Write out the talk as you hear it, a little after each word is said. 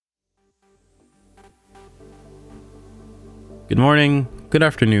Good morning, good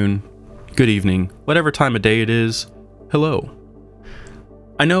afternoon, good evening, whatever time of day it is, hello.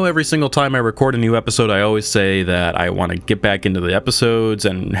 I know every single time I record a new episode, I always say that I want to get back into the episodes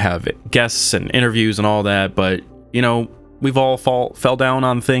and have guests and interviews and all that, but, you know, we've all fell down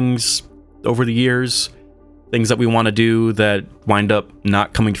on things over the years, things that we want to do that wind up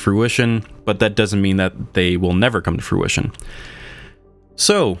not coming to fruition, but that doesn't mean that they will never come to fruition.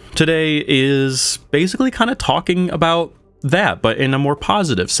 So, today is basically kind of talking about that, but in a more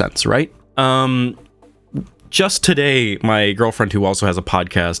positive sense, right? Just today, my girlfriend, who also has a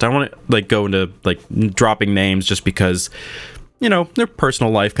podcast, I want to go into dropping names just because, you know, they're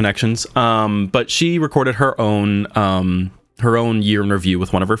personal life connections. But she recorded her own year in review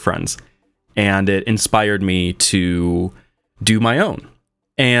with one of her friends, and it inspired me to do my own.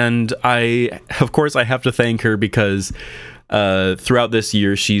 And I have to thank her because throughout this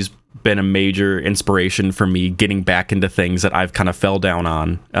year, she's been a major inspiration for me getting back into things that I've kind of fell down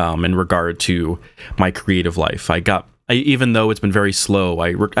on in regard to my creative life. Even though it's been very slow,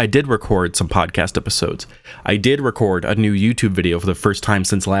 I did record some podcast episodes. I did record a new YouTube video for the first time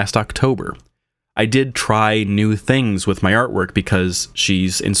since last October. I did try new things with my artwork because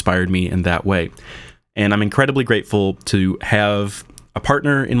she's inspired me in that way. And I'm incredibly grateful to have a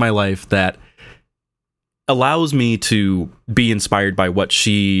partner in my life that allows me to be inspired by what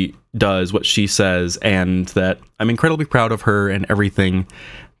she does, what she says, and that I'm incredibly proud of her and everything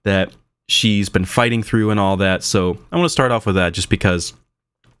that she's been fighting through and all that. So I want to start off with that just because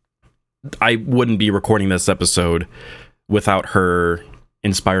I wouldn't be recording this episode without her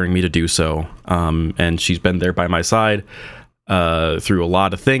inspiring me to do so. And she's been there by my side through a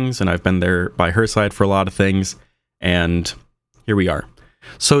lot of things, and I've been there by her side for a lot of things, and here we are.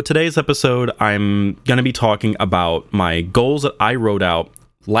 So today's episode, I'm going to be talking about my goals that I wrote out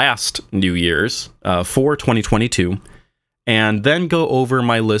last New Year's for 2022, and then go over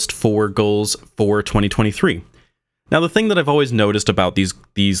my list for goals for 2023. Now, the thing that I've always noticed about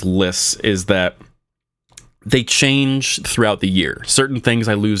these lists is that they change throughout the year. Certain things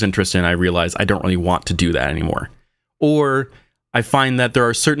I lose interest in, I realize I don't really want to do that anymore. Or I find that there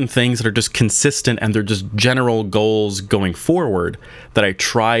are certain things that are just consistent and they're just general goals going forward that I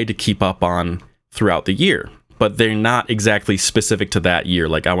try to keep up on throughout the year, but they're not exactly specific to that year.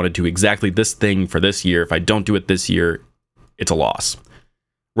 Like, I want to do exactly this thing for this year. If I don't do it this year, it's a loss.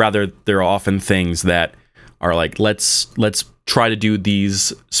 Rather, there are often things that are like, let's try to do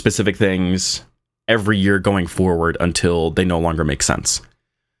these specific things every year going forward until they no longer make sense.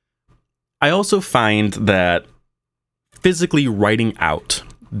 I also find that physically writing out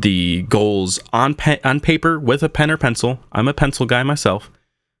the goals on paper with a pen or pencil, I'm a pencil guy myself,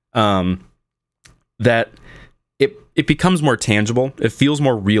 that it becomes more tangible. It feels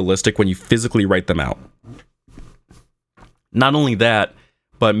more realistic when you physically write them out. Not only that,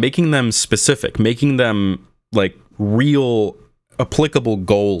 but making them specific, making them like real applicable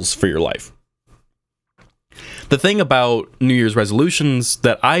goals for your life. The thing about New Year's resolutions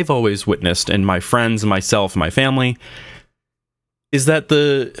that I've always witnessed in my friends and myself and my family is that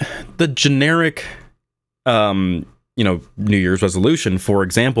the generic, New Year's resolution, for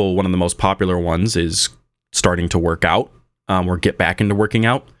example, one of the most popular ones is starting to work out, or get back into working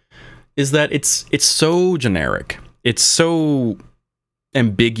out, is that it's so generic. It's so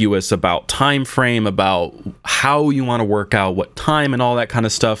ambiguous about time frame, about how you want to work out, what time and all that kind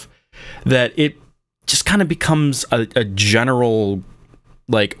of stuff, that it just kind of becomes a general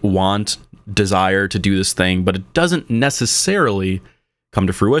want, desire to do this thing, but it doesn't necessarily come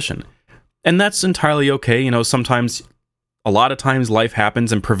to fruition. And that's entirely okay. You know, a lot of times life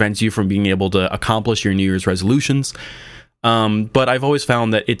happens and prevents you from being able to accomplish your New Year's resolutions. But I've always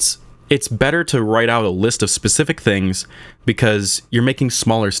found that it's better to write out a list of specific things because you're making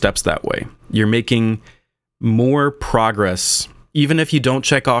smaller steps that way. You're making more progress, even if you don't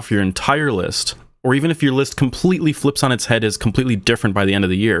check off your entire list, or even if your list completely flips on its head, is completely different by the end of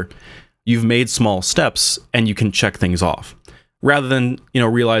the year. You've made small steps and you can check things off, rather than,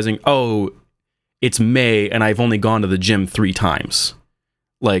 realizing, oh, it's May and I've only gone to the gym 3 times.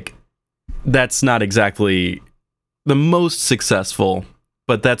 That's not exactly the most successful,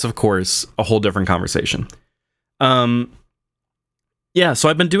 but that's, of course, a whole different conversation. So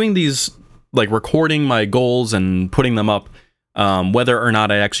I've been doing these, recording my goals and putting them up. Whether or not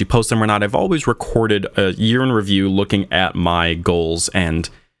I actually post them or not, I've always recorded a year in review looking at my goals. And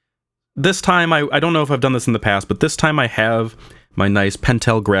this time, I don't know if I've done this in the past, but this time I have my nice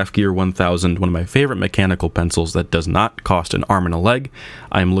Pentel Graph Gear 1000, one of my favorite mechanical pencils that does not cost an arm and a leg.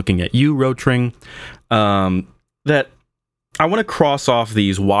 I'm looking at you, Rotring, that I want to cross off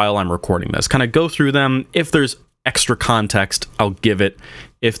these while I'm recording this, kind of go through them. If there's extra context, I'll give it.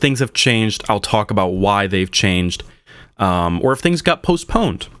 If things have changed, I'll talk about why they've changed. Or if things got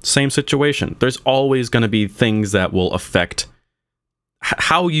postponed, same situation. There's always going to be things that will affect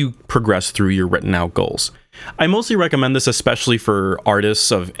how you progress through your written out goals. I mostly recommend this, especially for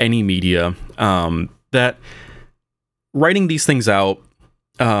artists of any media, that writing these things out,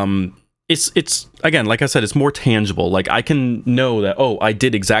 it's again, like I said, it's more tangible. Like, I can know that, oh, I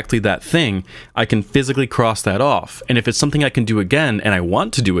did exactly that thing. I can physically cross that off. And if it's something I can do again and I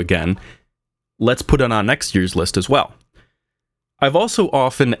want to do again, let's put it on next year's list as well. I've also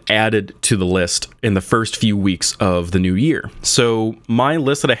often added to the list in the first few weeks of the new year. So my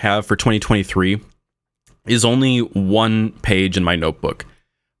list that I have for 2023 is only one page in my notebook.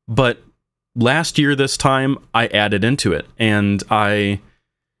 But last year, this time, I added into it. And I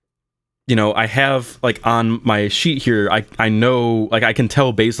have, like, on my sheet here, I know, like, I can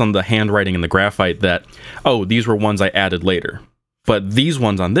tell based on the handwriting and the graphite that, oh, these were ones I added later. But these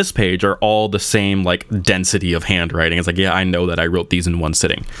ones on this page are all the same, like, density of handwriting. It's like, yeah, I know that I wrote these in one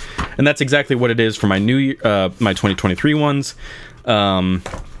sitting. And that's exactly what it is for my my 2023 ones. So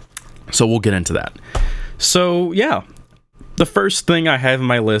we'll get into that. So, yeah, the first thing I have in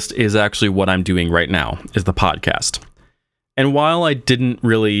my list is actually what I'm doing right now, is the podcast. And while I didn't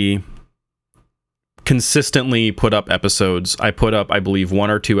really consistently put up episodes, I put up, I believe, 1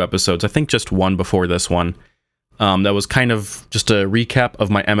 or 2 episodes. I think just one before this one. That was kind of just a recap of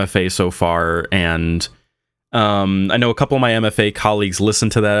my MFA so far, and I know a couple of my MFA colleagues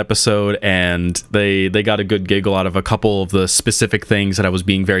listened to that episode, and they got a good giggle out of a couple of the specific things that I was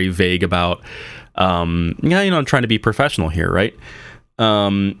being very vague about. I'm trying to be professional here, right?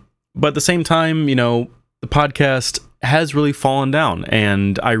 But at the same time, the podcast has really fallen down,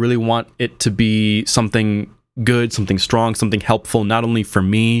 and I really want it to be something good, something strong, something helpful, not only for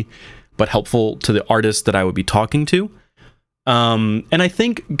me, but helpful to the artists that I would be talking to. And I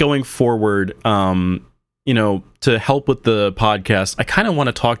think going forward, to help with the podcast, I kind of want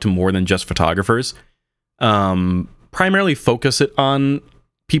to talk to more than just photographers. Primarily focus it on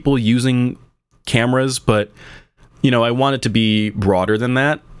people using cameras, but, I want it to be broader than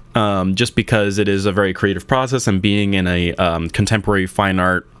that, just because it is a very creative process, and being in a contemporary fine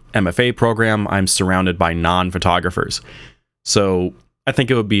art MFA program, I'm surrounded by non-photographers. So I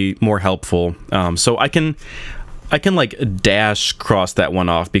think it would be more helpful. So I can like dash cross that one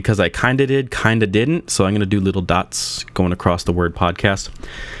off, because I kind of did, kind of didn't. So I'm going to do little dots going across the word podcast.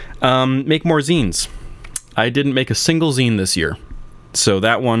 Make more zines. I didn't make a single zine this year. So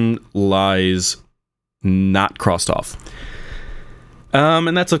that one lies not crossed off.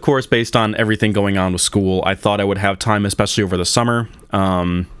 And that's, of course, based on everything going on with school. I thought I would have time, especially over the summer.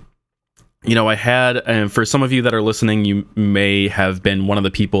 I had, and for some of you that are listening, you may have been one of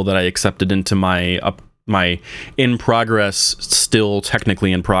the people that I accepted into my in progress, still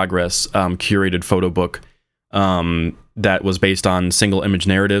technically in progress, curated photo book that was based on single image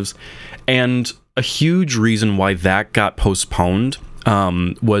narratives. And a huge reason why that got postponed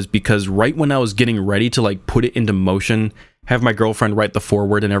was because right when I was getting ready to, like, put it into motion, have my girlfriend write the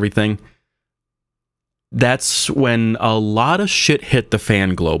foreword and everything, that's when a lot of shit hit the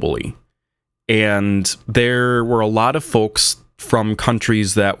fan globally. And there were a lot of folks from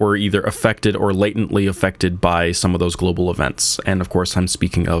countries that were either affected or latently affected by some of those global events. And of course, I'm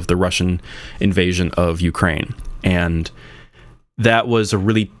speaking of the Russian invasion of Ukraine. And that was a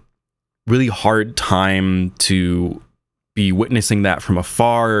really, really hard time to be witnessing that from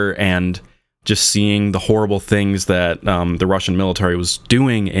afar, and just seeing the horrible things that the Russian military was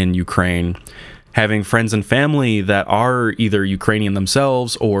doing in Ukraine. Having friends and family that are either Ukrainian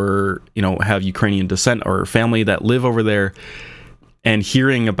themselves, or, have Ukrainian descent, or family that live over there, and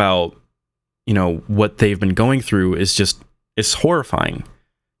hearing about, what they've been going through it's horrifying.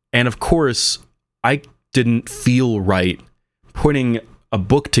 And of course, I didn't feel right putting a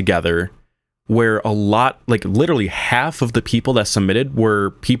book together where a lot, like literally half of the people that submitted were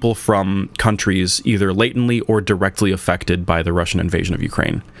people from countries either latently or directly affected by the Russian invasion of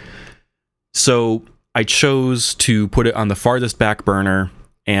Ukraine. So I chose to put it on the farthest back burner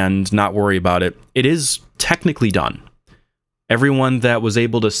and not worry about it. It is technically done. Everyone that was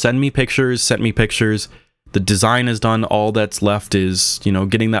able to sent me pictures. The design is done. All that's left is,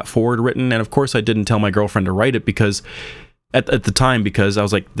 getting that forward written. And of course, I didn't tell my girlfriend to write it because at the time, because I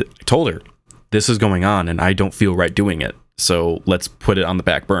was like, I told her this is going on and I don't feel right doing it. So let's put it on the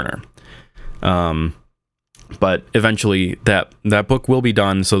back burner. But eventually that book will be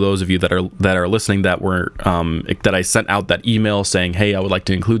done. So those of you that are listening that were that I sent out that email saying, hey, I would like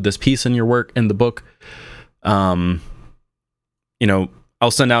to include this piece in your work in the book. I'll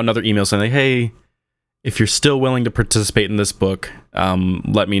send out another email saying, hey, if you're still willing to participate in this book,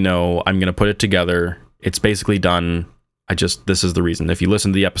 let me know. I'm going to put it together. It's basically done. This is the reason. If you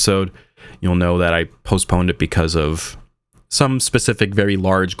listen to the episode, you'll know that I postponed it because of some specific, very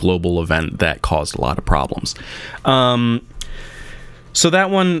large global event that caused a lot of problems. So that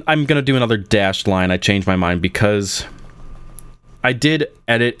one, I'm going to do another dashed line. I changed my mind because I did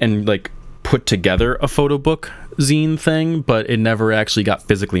edit and like put together a photo book zine thing, but it never actually got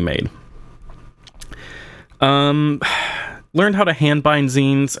physically made. Learned how to hand bind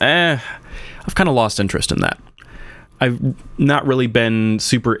zines. I've kind of lost interest in that. I've not really been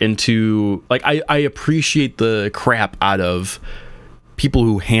super into, like, I appreciate the crap out of people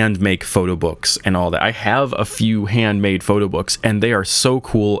who hand make photo books and all that. I have a few handmade photo books and they are so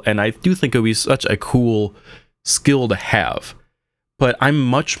cool, and I do think it would be such a cool skill to have. But I'm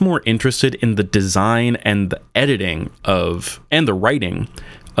much more interested in the design and the editing and the writing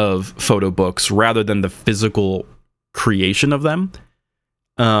of photo books rather than the physical creation of them.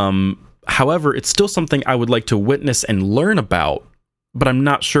 However, it's still something I would like to witness and learn about, but I'm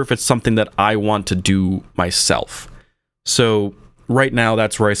not sure if it's something that I want to do myself. So right now,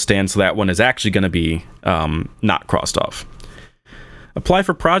 that's where I stand. So that one is actually going to be not crossed off. Apply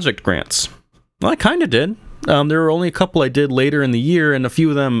for project grants. Well, I kind of did. There were only a couple I did later in the year, and a few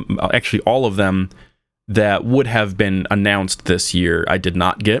of them, actually all of them, that would have been announced this year, I did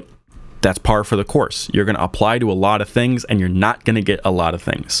not get. That's par for the course. You're going to apply to a lot of things, and you're not going to get a lot of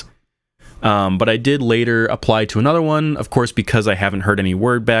things. But I did later apply to another one, of course, because I haven't heard any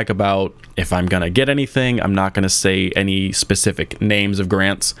word back about if I'm going to get anything. I'm not going to say any specific names of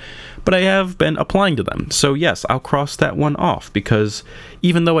grants, but I have been applying to them. So yes, I'll cross that one off, because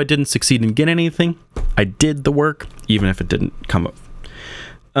even though I didn't succeed in getting anything, I did the work, even if it didn't come up.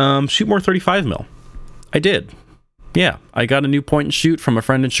 Shootmore 35mm. I did. Yeah, I got a new point and shoot from a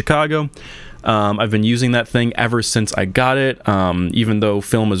friend in Chicago. I've been using that thing ever since I got it. Even though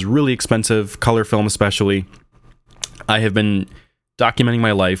film is really expensive, color film especially, I have been documenting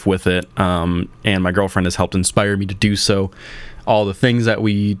my life with it, and my girlfriend has helped inspire me to do so. All the things that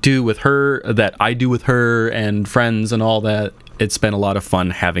we do with her, that I do with her and friends and all that, it's been a lot of fun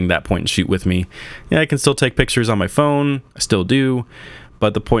having that point and shoot with me. Yeah, I can still take pictures on my phone, I still do,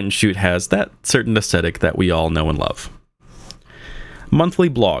 but the point and shoot has that certain aesthetic that we all know and love. Monthly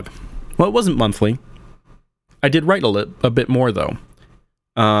blog. Well, it wasn't monthly. I did write a bit more, though.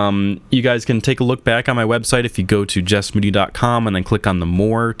 You guys can take a look back on my website. If you go to jessmoody.com and then click on the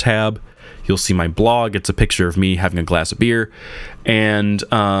More tab, you'll see my blog. It's a picture of me having a glass of beer. And,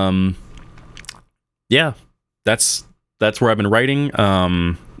 yeah, that's where I've been writing.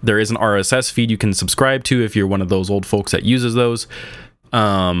 There is an RSS feed you can subscribe to if you're one of those old folks that uses those.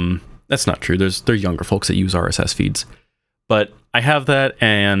 That's not true. There's younger folks that use RSS feeds. But I have that,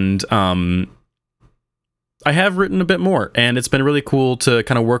 and I have written a bit more, and it's been really cool to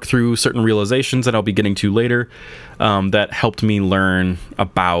kind of work through certain realizations that I'll be getting to later, that helped me learn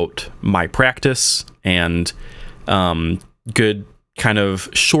about my practice, and good kind of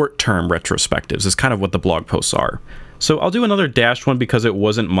short-term retrospectives is kind of what the blog posts are. So I'll do another dashed one because it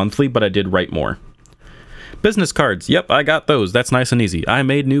wasn't monthly, but I did write more. Business cards. Yep, I got those. That's nice and easy. I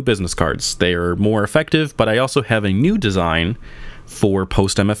made new business cards. They are more effective, but I also have a new design for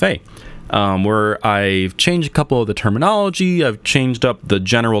post-MFA, where I've changed a couple of the terminology. I've changed up the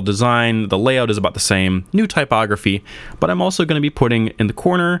general design. The layout is about the same. New typography, but I'm also going to be putting in the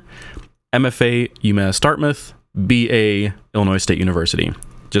corner MFA UMass Dartmouth, BA Illinois State University,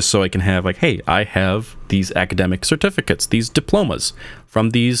 just so I can have like, hey, I have these academic certificates, these diplomas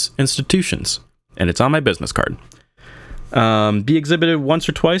from these institutions. And it's on my business card. Be exhibited once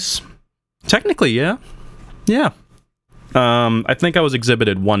or twice? Technically, yeah. Yeah. I think I was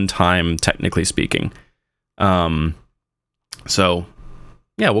exhibited one time, technically speaking. So,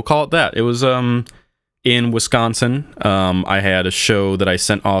 yeah, we'll call it that. It was in Wisconsin. I had a show that I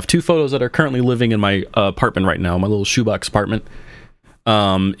sent off 2 photos that are currently living in my apartment right now, my little shoebox apartment.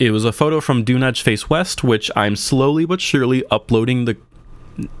 It was a photo from Dune Edge Face West, which I'm slowly but surely uploading the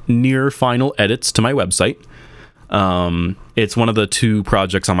near final edits to my website. It's one of the 2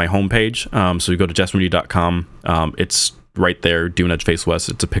 projects on my homepage. So you go to jessmoody.com. It's right there, Dune Edge Face West.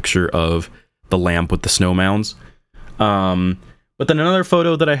 It's a picture of the lamp with the snow mounds. But then another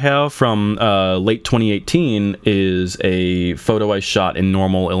photo that I have from late 2018 is a photo I shot in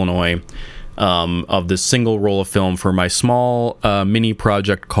Normal, Illinois, of this single roll of film for my small mini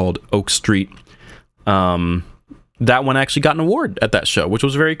project called Oak Street. That one actually got an award at that show, which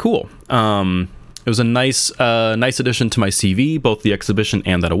was very cool. It was a nice addition to my CV, both the exhibition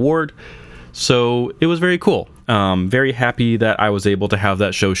and that award. So it was very cool. Very happy that I was able to have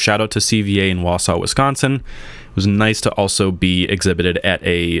that show. Shout out to CVA in Wausau, Wisconsin. It was nice to also be exhibited at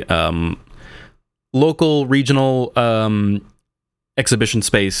a local regional exhibition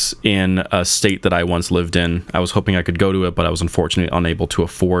space in a state that I once lived in. I was hoping I could go to it, but I was unfortunately unable to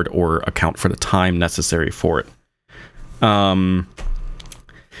afford or account for the time necessary for it.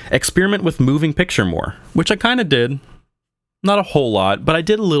 Experiment with moving picture more, which I kind of did. Not a whole lot, but I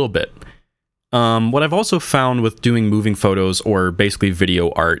did a little bit. What I've also found with doing moving photos or basically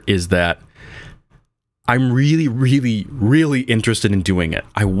video art is that I'm really, really, really interested in doing it.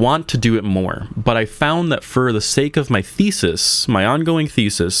 I want to do it more, but I found that for the sake of my thesis, my ongoing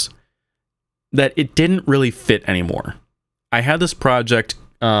thesis, that it didn't really fit anymore. I had this project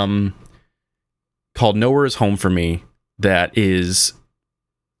called Nowhere is Home for Me that is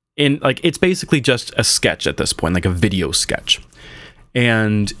it's basically just a sketch at this point, like a video sketch.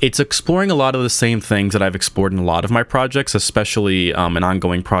 And it's exploring a lot of the same things that I've explored in a lot of my projects, especially an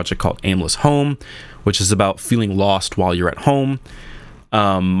ongoing project called Aimless Home, which is about feeling lost while you're at home.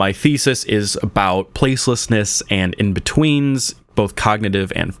 My thesis is about placelessness and in-betweens, both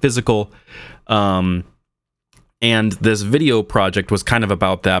cognitive and physical. And this video project was kind of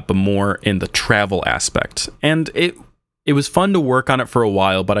about that, but more in the travel aspect. And it was fun to work on it for a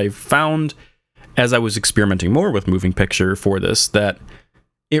while, but I found, as I was experimenting more with moving picture for this, that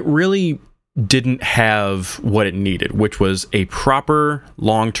it really didn't have what it needed, which was a proper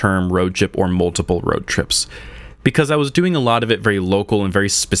long-term road trip or multiple road trips. Because I was doing a lot of it very local and very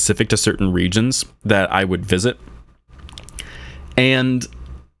specific to certain regions that I would visit. And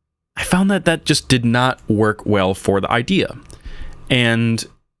I found that that just did not work well for the idea. And,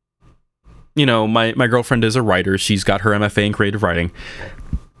 you know, my girlfriend is a writer. She's got her MFA in creative writing.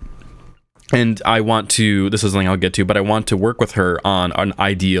 And I want to, this is something I'll get to, but I want to work with her on an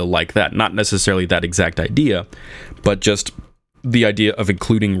idea like that. Not necessarily that exact idea, but just the idea of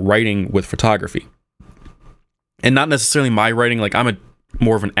including writing with photography. And not necessarily my writing, like I'm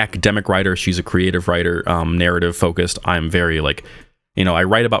more of an academic writer. She's a creative writer, narrative focused. I'm very like, you know, I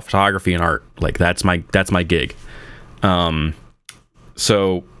write about photography and art. Like that's my gig.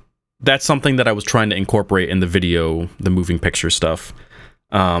 So that's something that I was trying to incorporate in the video, the moving picture stuff.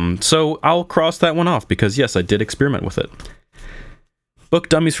 So I'll cross that one off because yes, I did experiment with it. Book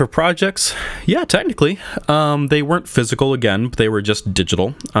dummies for projects. Yeah, technically. They weren't physical again, but they were just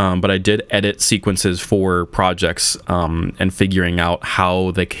digital. But I did edit sequences for projects, and figuring out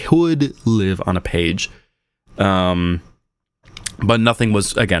how they could live on a page. But nothing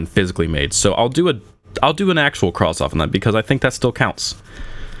was, again, physically made. So I'll do an actual cross off on that because I think that still counts.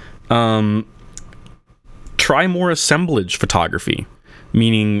 Try more assemblage photography.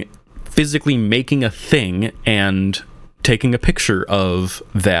 Meaning physically making a thing and taking a picture of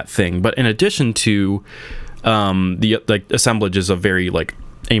that thing. But in addition to the like assemblage is a very like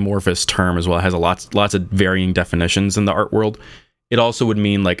amorphous term as well. It has lots of varying definitions in the art world. It also would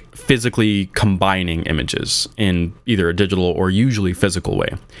mean like physically combining images in either a digital or usually physical way.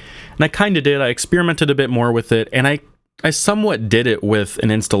 And I kind of did. I experimented a bit more with it, and I somewhat did it with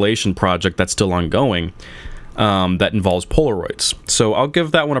an installation project that's still ongoing. That involves Polaroids. So I'll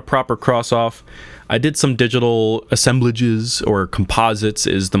give that one a proper cross off. I did some digital assemblages, or composites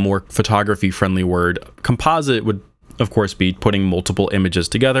is the more photography friendly word. Composite would of course be putting multiple images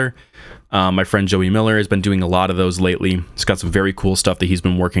together. My friend Joey Miller has been doing a lot of those lately. He's got some very cool stuff that he's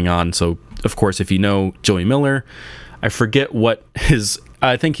been working on. So of course, if you know Joey Miller, I forget what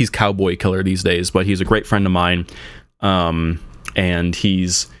I think he's Cowboy Killer these days, but he's a great friend of mine. And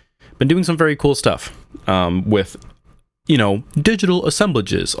he's been doing some very cool stuff. With, you know, digital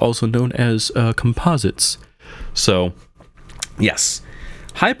assemblages, also known as composites. So, yes.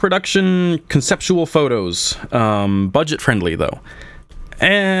 High production conceptual photos. Budget friendly, though.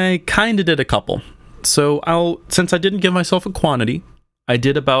 I kind of did a couple. So, since I didn't give myself a quantity, I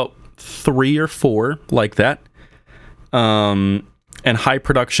did about 3 or 4 like that. And high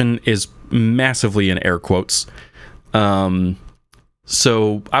production is massively in air quotes.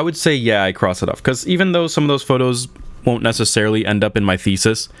 So I would say, yeah, I cross it off. Because even though some of those photos won't necessarily end up in my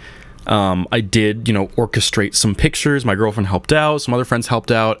thesis, I did, you know, orchestrate some pictures. My girlfriend helped out. Some other friends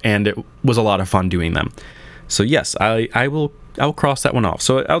helped out. And it was a lot of fun doing them. So yes, I'll cross that one off.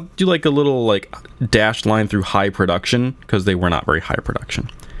 So I'll do like a little like dashed line through high production. Because they were not very high production.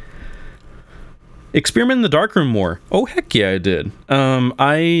 Experiment in the darkroom more. Oh, heck yeah, I did.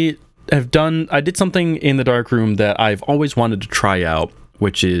 I did something in the darkroom that I've always wanted to try out,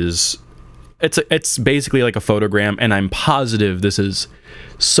 which is, it's basically like a photogram, and I'm positive this is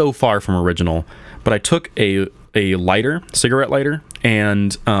so far from original, but I took a lighter, cigarette lighter,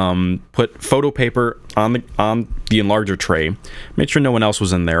 and put photo paper on the enlarger tray. Made sure no one else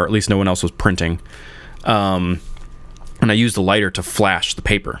was in there, or at least no one else was printing. And I used a lighter to flash the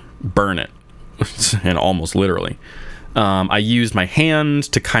paper, burn it, and almost literally. I used my hand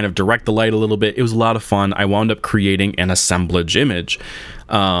to kind of direct the light a little bit. It was a lot of fun. I wound up creating an assemblage image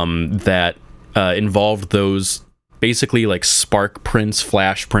that involved those basically like spark prints,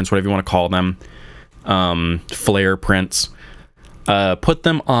 flash prints, whatever you want to call them, flare prints. Put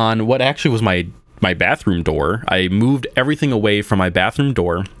them on what actually was my bathroom door. I moved everything away from my bathroom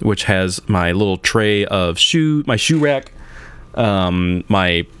door, which has my little tray of my shoe rack,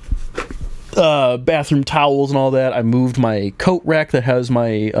 my bathroom towels and all that. I moved my coat rack that has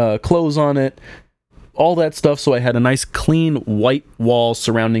my clothes on it, all that stuff, so I had a nice clean white wall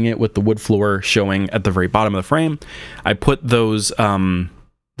surrounding it with the wood floor showing at the very bottom of the frame. I put those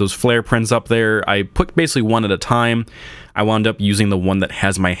flare prints up there. I put basically one at a time. I wound up using the one that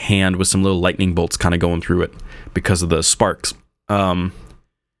has my hand with some little lightning bolts kind of going through it because of the sparks. And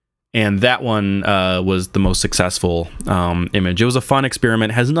that one was the most successful image. It was a fun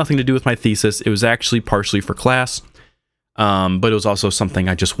experiment. It has nothing to do with my thesis. It was actually partially for class, but it was also something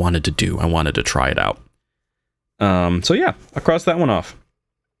I just wanted to do. I wanted to try it out. So yeah, I crossed that one off.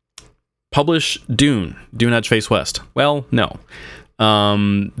 Publish Dune Edge Face West. Well, no.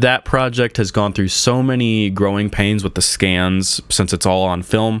 That project has gone through so many growing pains with the scans since it's all on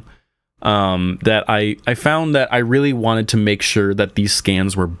film. That I found that I really wanted to make sure that these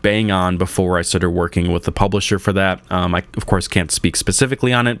scans were bang on before I started working with the publisher for that. I, of course, can't speak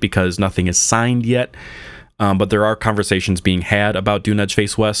specifically on it because nothing is signed yet, but there are conversations being had about Dune Edge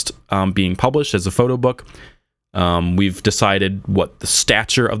Face West being published as a photo book. We've decided what the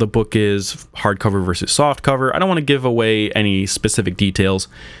stature of the book is, hardcover versus softcover. I don't want to give away any specific details,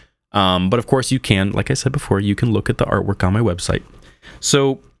 but of course you can, like I said before, you can look at the artwork on my website.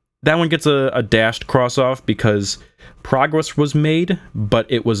 So that one gets a dashed cross off because progress was made, but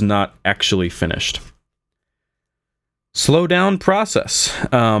it was not actually finished. Slow down process.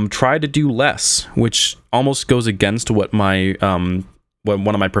 Try to do less, which almost goes against what my what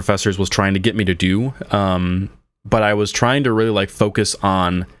one of my professors was trying to get me to do. But I was trying to really focus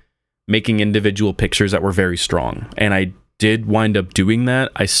on making individual pictures that were very strong, and I did wind up doing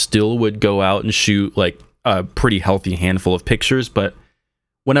that. I still would go out and shoot a pretty healthy handful of pictures, but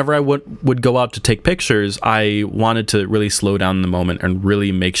whenever I would go out to take pictures, I wanted to really slow down in the moment and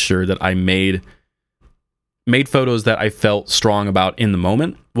really make sure that I made photos that I felt strong about in the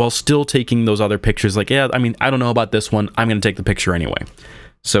moment while still taking those other pictures. I don't know about this one. I'm going to take the picture anyway.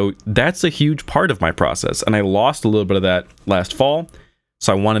 So that's a huge part of my process, and I lost a little bit of that last fall,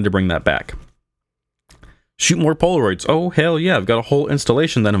 so I wanted to bring that back. Shoot more Polaroids. Oh, hell yeah, I've got a whole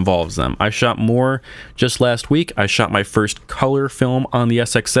installation that involves them. I shot more just last week. I shot my first color film on the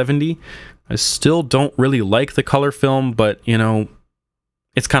SX70. I still don't really like the color film, but,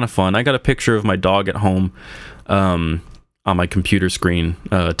 it's kind of fun. I got a picture of my dog at home on my computer screen,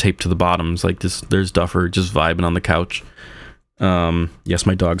 taped to the bottoms. There's Duffer just vibing on the couch. Yes,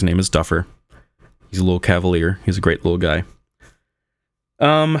 my dog's name is Duffer. He's a little cavalier. He's a great little guy.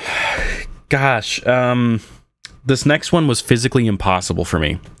 This next one was physically impossible for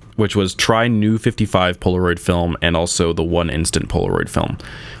me, which was try new 55 Polaroid film and also the 1 Instant Polaroid film.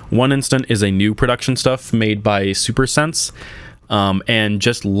 1 Instant is a new production stuff made by SuperSense. And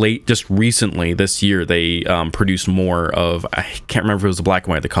just recently this year, they produced more of, I can't remember if it was the black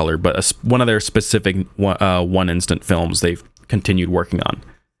and white, the color, but one of their specific 1 Instant films they've continued working on.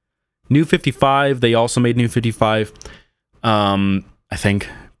 New 55, they also made New 55. I think,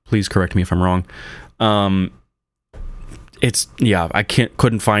 please correct me if I'm wrong. I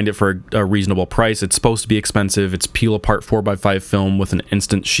couldn't find it for a reasonable price. It's supposed to be expensive. It's peel apart 4x5 film with an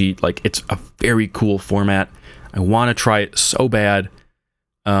instant sheet. It's a very cool format. I want to try it so bad,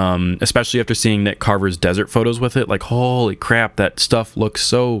 especially after seeing Nick Carver's desert photos with it. Holy crap, that stuff looks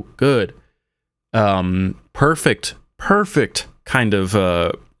so good. Perfect kind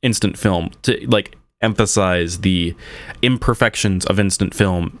of instant film to emphasize the imperfections of instant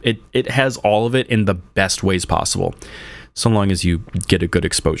film. It has all of it in the best ways possible, so long as you get a good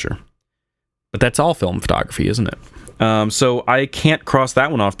exposure. But that's all film photography, isn't it? So I can't cross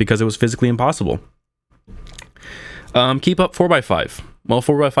that one off because it was physically impossible. Keep up 4x5. Well,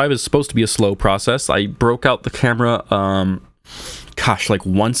 4x5 is supposed to be a slow process. I broke out the camera,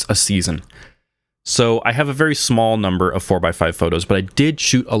 once a season. So I have a very small number of 4x5 photos, but I did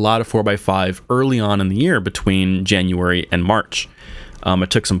shoot a lot of 4x5 early on in the year between January and March. I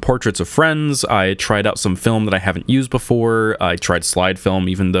took some portraits of friends. I tried out some film that I haven't used before. I tried slide film,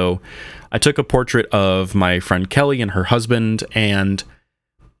 even though I took a portrait of my friend Kelly and her husband, and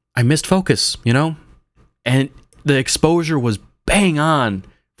I missed focus, And the exposure was bang on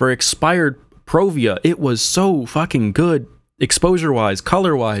for expired Provia. It was so fucking good, exposure-wise,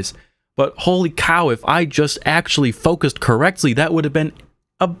 color-wise. But holy cow, if I just actually focused correctly, that would have been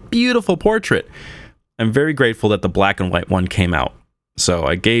a beautiful portrait. I'm very grateful that the black and white one came out. So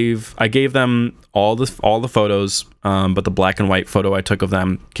I gave them all the photos, but the black and white photo I took of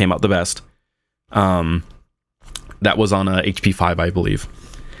them came out the best. That was on a HP5, I believe.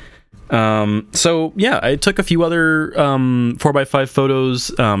 So yeah, I took a few other 4x5 photos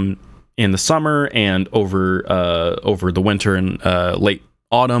in the summer and over the winter and late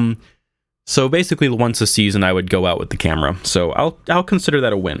autumn. So basically, once a season, I would go out with the camera. So I'll consider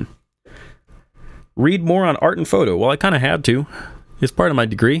that a win. Read more on art and photo. Well, I kind of had to. It's part of my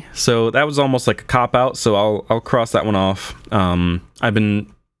degree, so that was almost like a cop-out, so I'll cross that one off.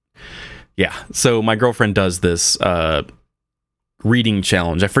 So my girlfriend does this reading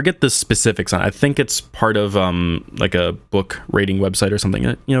challenge. I forget the specifics on it. I think it's part of like a book rating website or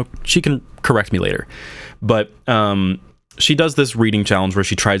something. She can correct me later. But she does this reading challenge where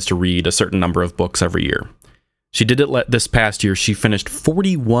she tries to read a certain number of books every year. She did it this past year. She finished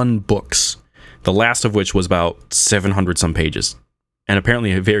 41 books, the last of which was about 700 some pages. And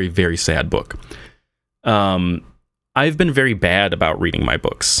apparently a very, very sad book. I've been very bad about reading my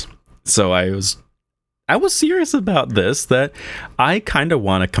books. So I was serious about this, that I kind of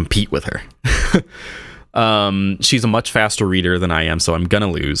want to compete with her. She's a much faster reader than I am, so I'm going to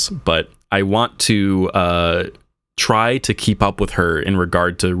lose. But I want to try to keep up with her in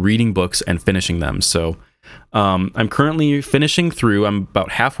regard to reading books and finishing them. So I'm currently finishing through, I'm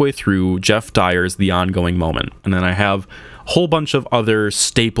about halfway through Jeff Dyer's The Ongoing Moment. And then I have a whole bunch of other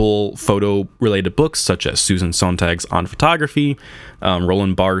staple photo-related books, such as Susan Sontag's On Photography,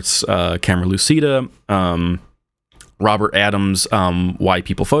 Roland Barthes' Camera Lucida, Robert Adams' Why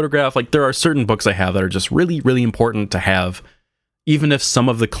People Photograph. Like, there are certain books I have that are just really, really important to have, even if some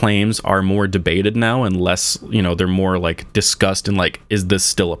of the claims are more debated now and less, they're more like discussed and like, is this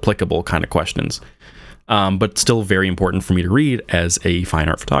still applicable kind of questions. But still very important for me to read as a fine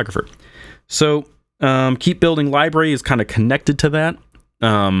art photographer. So Keep Building Library is kind of connected to that.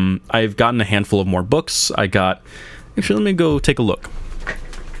 I've gotten a handful of more books. Actually, let me go take a look.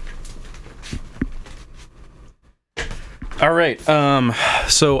 All right.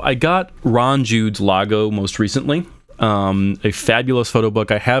 So I got Ron Jude's Lago most recently. A fabulous photo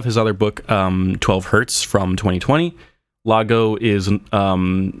book. I have his other book, 12 Hertz from 2020. Lago is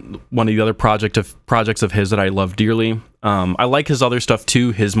one of the other projects of his that I love dearly. I like his other stuff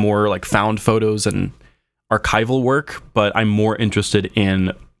too, his more like found photos and archival work, but I'm more interested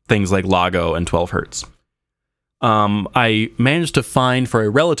in things like Lago and 12 Hertz. I managed to find for a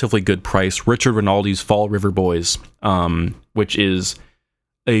relatively good price Richard Rinaldi's Fall River Boys, which is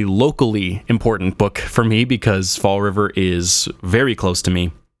a locally important book for me because Fall River is very close to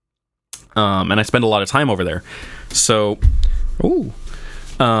me. And I spend a lot of time over there. So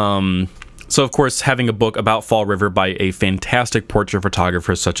of course, having a book about Fall River by a fantastic portrait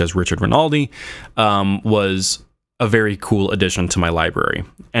photographer such as Richard Rinaldi was a very cool addition to my library.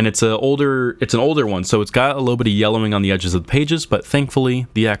 And it's an older one, so it's got a little bit of yellowing on the edges of the pages, but thankfully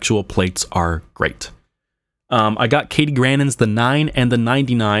the actual plates are great. I got Katie Grannon's The 9 and the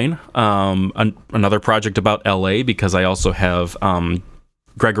 99, another project about LA, because I also have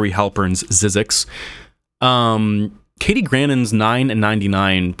Gregory Halpern's Zizix. Katie Grannon's 9 and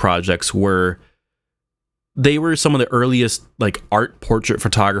 99 projects were some of the earliest like art portrait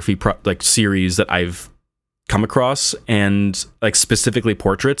photography series that I've come across, and like specifically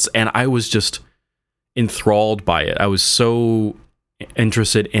portraits, and I was just enthralled by it. I was so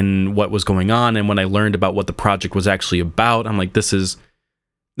interested in what was going on, and when I learned about what the project was actually about, I'm like, this is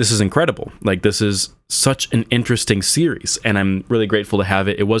incredible. Like, this is such an interesting series, and I'm really grateful to have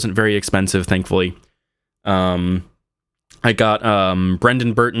it. It wasn't very expensive, thankfully. I got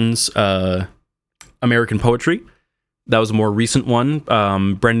Brendan Burton's American Poetry. That was a more recent one.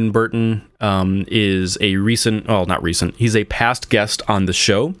 Brendan Burton is he's a past guest on the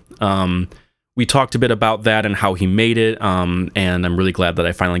show. We talked a bit about that and how he made it, and I'm really glad that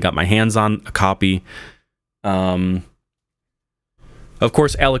I finally got my hands on a copy. Of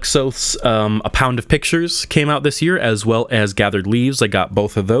course, Alex Soth's A Pound of Pictures came out this year, as well as Gathered Leaves. I got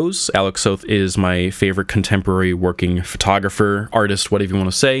both of those. Alex Soth is my favorite contemporary working photographer, artist, whatever you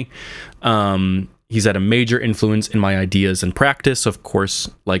want to say. He's had a major influence in my ideas and practice. Of course,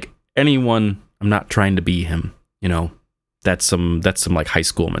 like anyone, I'm not trying to be him, that's some like high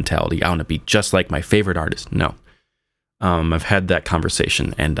school mentality. I want to be just like my favorite artist. No. I've had that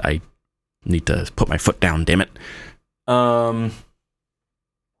conversation, and I need to put my foot down, damn it.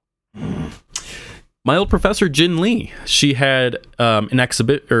 My old professor, Jin Lee, she had an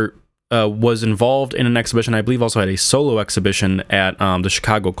exhibit, or was involved in an exhibition. I believe also had a solo exhibition at the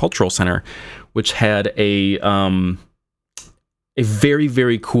Chicago Cultural Center, which had a very,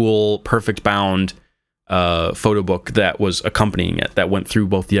 very cool, perfect bound photo book that was accompanying it, that went through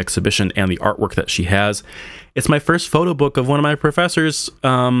both the exhibition and the artwork that she has. It's my first photo book of one of my professors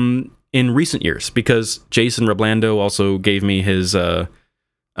in recent years, because Jason Reblando also gave me his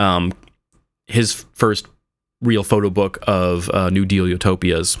first real photo book of New Deal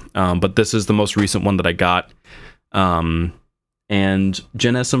Utopias, but this is the most recent one that I got. And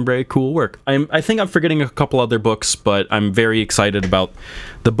Jen has some very cool work. I think I'm forgetting a couple other books, but I'm very excited about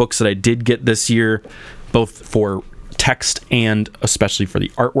the books that I did get this year, both for text and especially for the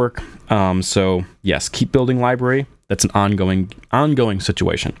artwork. So yes, keep building library. That's an ongoing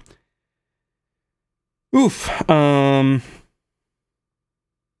situation. Oof.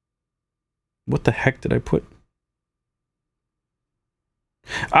 What the heck did I put?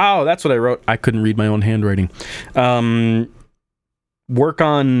 Oh, that's what I wrote. I couldn't read my own handwriting. Work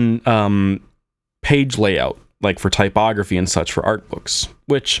on page layout, like for typography and such for art books,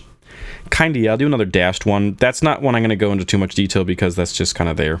 which kind of, yeah, I'll do another dashed one. That's not one I'm going to go into too much detail because that's just kind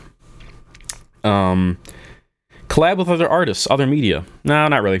of there. Collab with other artists, other media. No,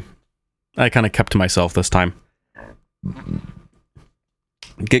 not really. I kind of kept to myself this time.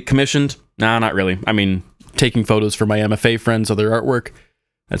 Get commissioned? No, not really. I mean, taking photos for my MFA friends of their artwork,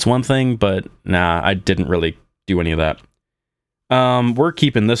 that's one thing, but nah, I didn't really do any of that. We're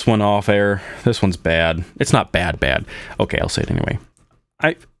keeping this one off air. This one's bad. It's not bad. Okay, I'll say it anyway.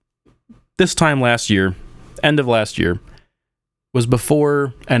 This time last year, end of last year, was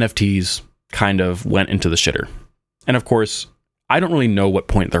before NFTs kind of went into the shitter. And of course, I don't really know what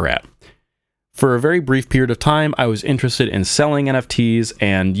point they're at. For a very brief period of time, I was interested in selling NFTs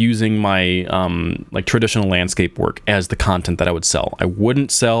and using my like traditional landscape work as the content that I would sell. I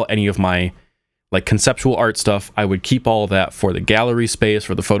wouldn't sell any of my like conceptual art stuff. I would keep all of that for the gallery space,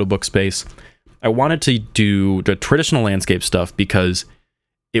 for the photo book space. I wanted to do the traditional landscape stuff because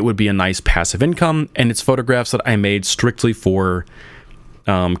it would be a nice passive income, and it's photographs that I made strictly for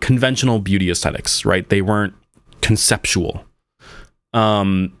conventional beauty aesthetics, right? They weren't conceptual.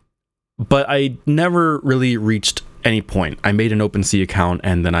 But I never really reached any point. I made an OpenSea account,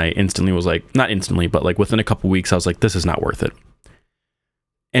 and then I instantly was like, not instantly, but like within a couple weeks, I was like, this is not worth it.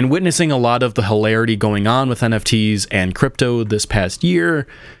 And witnessing a lot of the hilarity going on with NFTs and crypto this past year,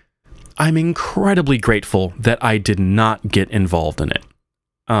 I'm incredibly grateful that I did not get involved in it.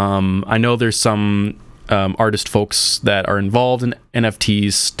 I know there's some artist folks that are involved in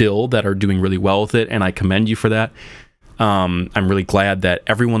NFTs still that are doing really well with it, and I commend you for that. I'm really glad that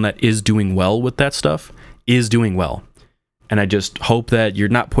everyone that is doing well with that stuff is doing well. And I just hope that you're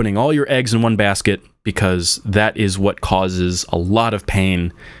not putting all your eggs in one basket, because that is what causes a lot of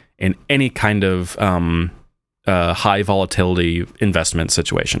pain in any kind of high volatility investment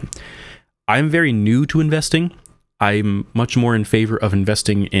situation. I'm very new to investing. I'm much more in favor of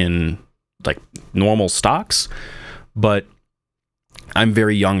investing in like normal stocks, but I'm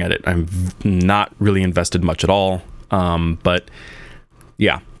very young at it. I'm not really invested much at all. But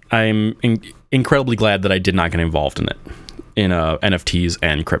yeah, I'm incredibly glad that I did not get involved in it, in NFTs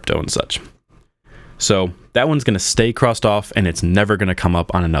and crypto and such. So that one's going to stay crossed off, and it's never going to come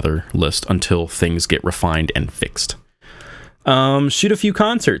up on another list until things get refined and fixed. Shoot a few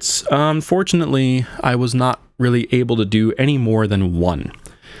concerts. Unfortunately, I was not really able to do any more than one.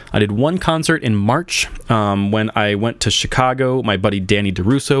 I did one concert in March when I went to Chicago. My buddy Danny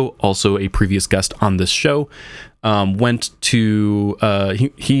DeRusso, also a previous guest on this show, went to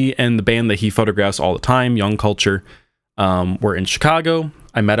he and the band that he photographs all the time, Young Culture, were in Chicago.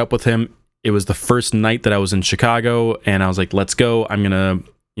 I met up with him. It was the first night that I was in Chicago, and I was like, let's go. I'm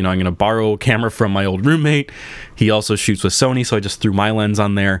gonna borrow a camera from my old roommate. He also shoots with Sony, so I just threw my lens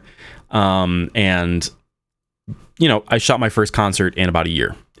on there. And I shot my first concert in about a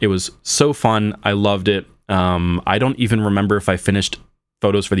year. It was so fun. I loved it. I don't even remember if I finished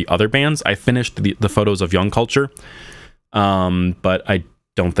photos for the other bands. I finished the photos of Young Culture, but I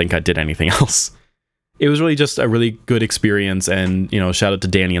don't think I did anything else. It was really just a really good experience, and shout out to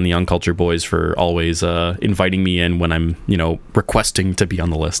Danny and the Young Culture boys for always inviting me in when I'm requesting to be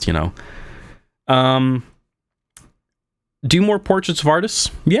on the list. Do more portraits of artists?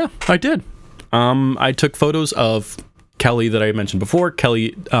 Yeah, I did. I took photos of Kelly that I mentioned before,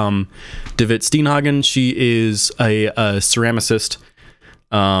 Kelly Devitt Steenhagen. She is a ceramicist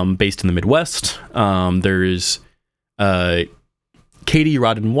based in the Midwest. There's Katie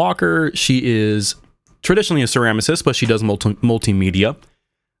Rodden Walker. She is traditionally a ceramicist, but she does multimedia.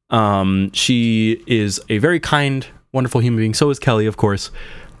 She is a very kind, wonderful human being. So is Kelly, of course.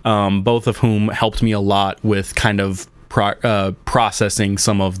 Both of whom helped me a lot with kind of processing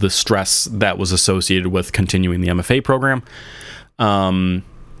some of the stress that was associated with continuing the MFA program.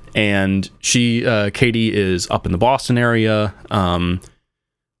 And Katie is up in the Boston area.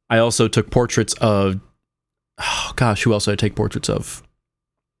 I also took portraits of, who else did I take portraits of?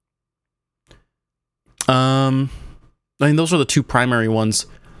 I mean, those are the two primary ones.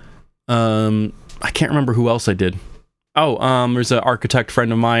 I can't remember who else I did. There's an architect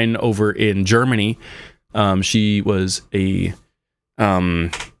friend of mine over in Germany. She was a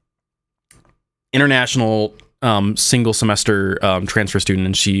international single semester transfer student,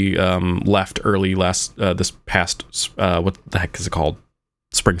 and she left early this past what the heck is it called?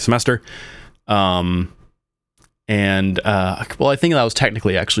 Spring semester. I think that was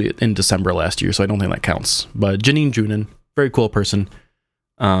technically actually in December last year, so I don't think that counts. But Janine Junin, very cool person.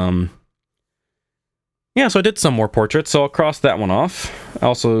 So I did some more portraits, so I'll cross that one off. I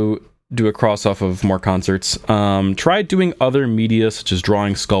also do a cross off of more concerts. Tried doing other media such as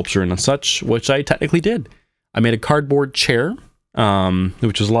drawing, sculpture, and such, which I technically did. I made a cardboard chair,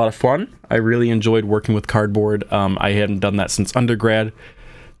 which was a lot of fun. I really enjoyed working with cardboard. I hadn't done that since undergrad.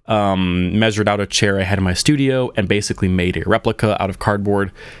 Measured out a chair I had in my studio and basically made a replica out of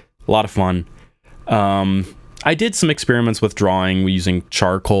cardboard. A lot of fun. I did some experiments with drawing using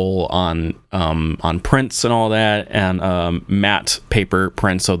charcoal on prints and all that, and matte paper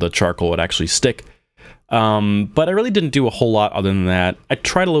prints so the charcoal would actually stick. But I really didn't do a whole lot other than that. I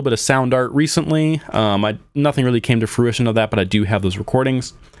tried a little bit of sound art recently. Nothing really came to fruition of that, but I do have those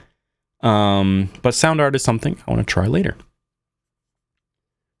recordings. But sound art is something I want to try later.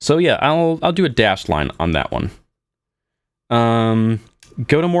 So yeah, I'll do a dashed line on that one.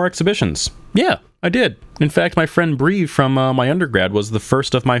 Go to more exhibitions. Yeah, I did. In fact, my friend Bree from my undergrad was the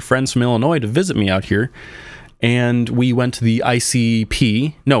first of my friends from Illinois to visit me out here. And we went to the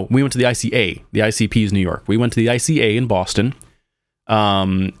ICP. No, we went to the ICA. The ICP is New York. We went to the ICA in Boston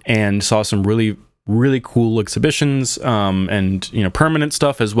and saw some really, really cool exhibitions and permanent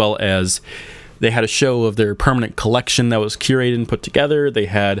stuff, as well as they had a show of their permanent collection that was curated and put together. They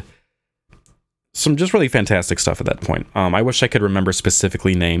had some just really fantastic stuff at that point. I wish I could remember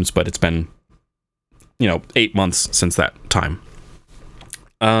specifically names, but it's been 8 months since that time.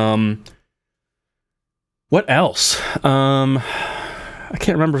 What else? I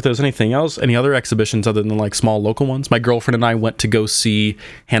can't remember if there was anything else, any other exhibitions other than like small local ones. My girlfriend and I went to go see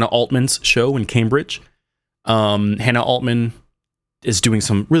Hannah Altman's show in Cambridge. Hannah Altman is doing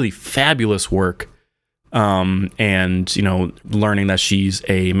some really fabulous work. And learning that she's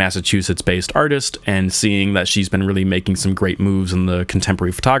a Massachusetts-based artist and seeing that she's been really making some great moves in the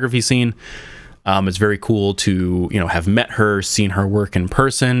contemporary photography scene. It's very cool to, have met her, seen her work in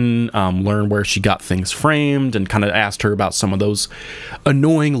person, learn where she got things framed, and kind of asked her about some of those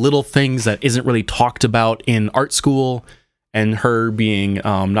annoying little things that isn't really talked about in art school. And her being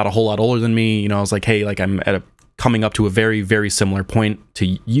not a whole lot older than me, I was like, hey, like I'm coming up to a very, very similar point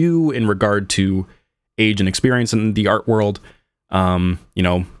to you in regard to age and experience in the art world.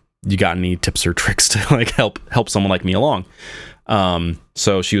 You got any tips or tricks to like help someone like me along?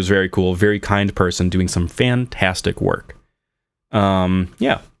 So she was very cool, very kind person doing some fantastic work. Go on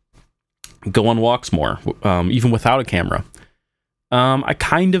walks more, even without a camera. I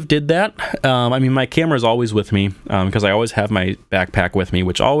kind of did that. My camera is always with me, because I always have my backpack with me,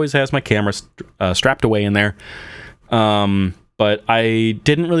 which always has my camera strapped away in there. But I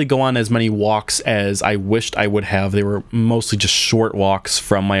didn't really go on as many walks as I wished I would have. They were mostly just short walks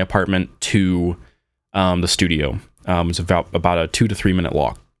from my apartment to the studio. It was about a 2 to 3 minute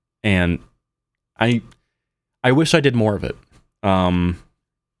walk, and I wish I did more of it.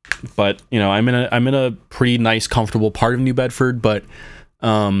 But I'm in a pretty nice, comfortable part of New Bedford, but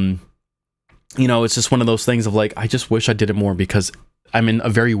it's just one of those things of like, I just wish I did it more because I'm in a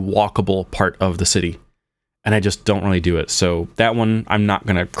very walkable part of the city, and I just don't really do it. So that one, I'm not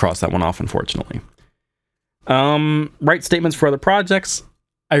gonna cross that one off, unfortunately. Write statements for other projects.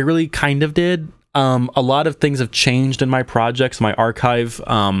 I really kind of did. A lot of things have changed in my projects, my archive.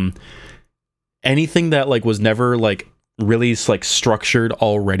 Anything that like was never like really like structured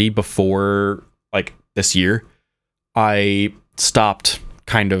already before like this year, I stopped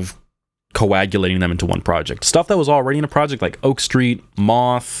kind of coagulating them into one project. Stuff that was already in a project like Oak Street,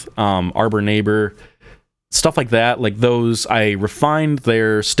 Moth, Arbor Neighbor, stuff like that, like those, I refined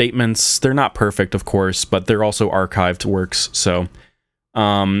their statements. They're not perfect, of course, but they're also archived works. So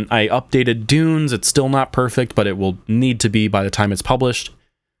I updated Dunes. It's still not perfect, but it will need to be by the time it's published.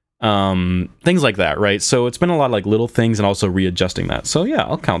 Things like that, right? So it's been a lot of like little things and also readjusting that. So yeah,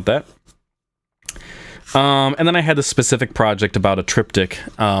 I'll count that. And then I had this specific project about a triptych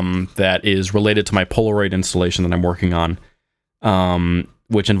that is related to my Polaroid installation that I'm working on,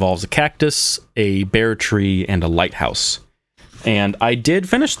 which involves a cactus, a bear tree, and a lighthouse. And I did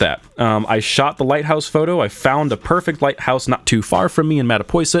finish that. I shot the lighthouse photo. I found a perfect lighthouse not too far from me in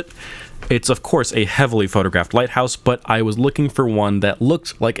Mattapoisett. It's, of course, a heavily photographed lighthouse, but I was looking for one that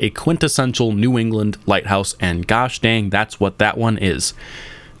looked like a quintessential New England lighthouse, and gosh dang, that's what that one is.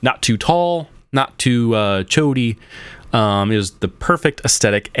 Not too tall, not too chody. It was the perfect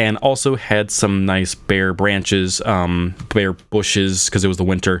aesthetic, and also had some nice bare branches, bare bushes, because it was the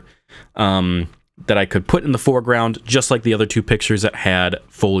winter, that I could put in the foreground, just like the other two pictures that had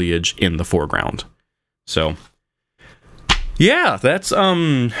foliage in the foreground. So yeah, that's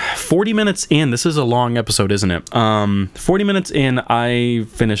 40 minutes in. This is a long episode, isn't it? 40 minutes in, I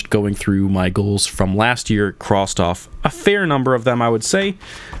finished going through my goals from last year, crossed off a fair number of them, I would say.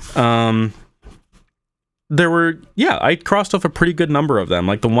 I crossed off a pretty good number of them.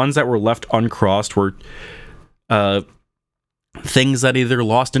 Like the ones that were left uncrossed were things that either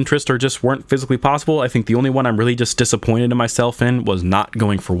lost interest or just weren't physically possible. I think the only one I'm really just disappointed in myself in was not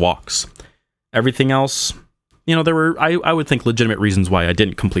going for walks. Everything else, you know, there were, I would think, legitimate reasons why I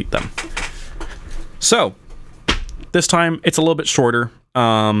didn't complete them. So, this time, it's a little bit shorter.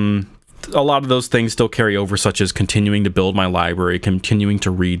 A lot of those things still carry over, such as continuing to build my library, continuing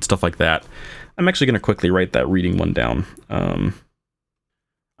to read, stuff like that. I'm actually going to quickly write that reading one down.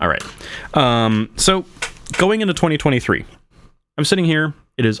 All right. So, going into 2023, I'm sitting here.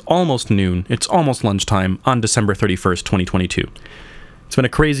 It is almost noon. It's almost lunchtime on December 31st, 2022. It's been a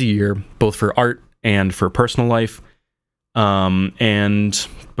crazy year, both for art and for personal life. And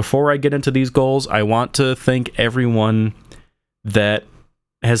before I get into these goals, I want to thank everyone that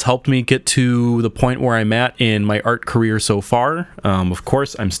has helped me get to the point where I'm at in my art career so far. Of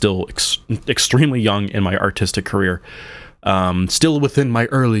course, I'm still extremely young in my artistic career. Still within my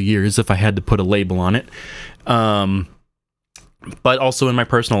early years, if I had to put a label on it. But also in my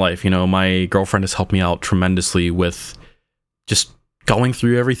personal life, you know, my girlfriend has helped me out tremendously with just going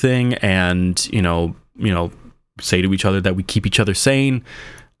through everything, and you know, say to each other that we keep each other sane.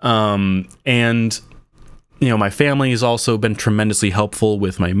 And you know, my family has also been tremendously helpful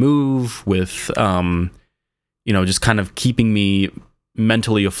with my move, with you know, just kind of keeping me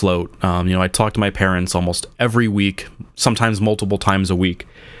mentally afloat. You know, I talk to my parents almost every week, sometimes multiple times a week.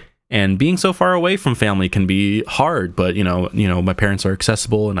 And being so far away from family can be hard, but you know, my parents are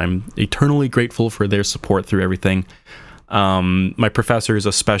accessible, and I'm eternally grateful for their support through everything. My professors,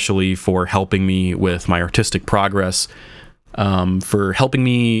 especially, for helping me with my artistic progress, for helping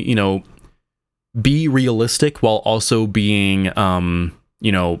me, you know, be realistic while also being,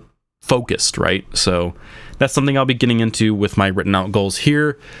 you know, focused, right? So that's something I'll be getting into with my written out goals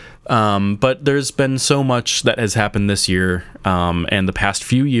here. But there's been so much that has happened this year, and the past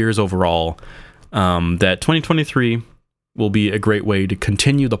few years overall, that 2023 will be a great way to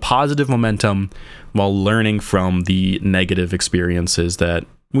continue the positive momentum while learning from the negative experiences that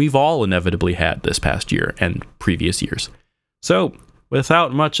we've all inevitably had this past year and previous years. So,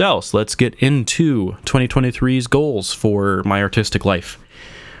 without much else, let's get into 2023's goals for my artistic life.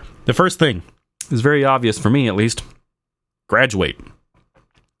 The first thing is very obvious for me, at least: graduate.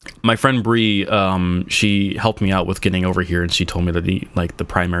 My friend Bree, she helped me out with getting over here, and she told me that the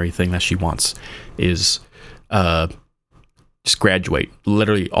primary thing that she wants is just graduate.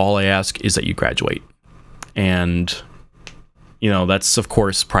 Literally, all I ask is that you graduate. And, you know, that's, of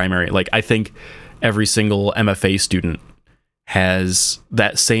course, primary. Like, I think every single MFA student has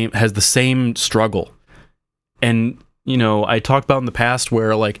the same struggle. And, you know, I talked about in the past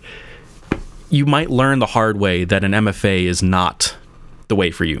where, like, you might learn the hard way that an MFA is not the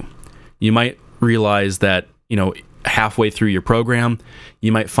way for you. You might realize that, you know, halfway through your program,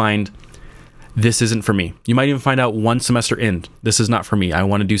 you might find, this isn't for me. You might even find out one semester in, this is not for me. I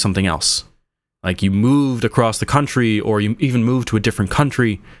want to do something else. Like, you moved across the country, or you even moved to a different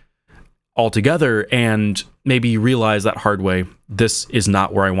country altogether, and maybe you realize that hard way, this is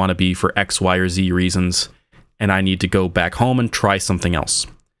not where I want to be for X, Y, or Z reasons, and I need to go back home and try something else.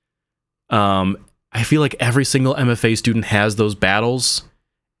 I feel like every single MFA student has those battles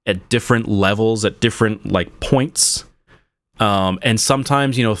at different levels, at different, like, points. And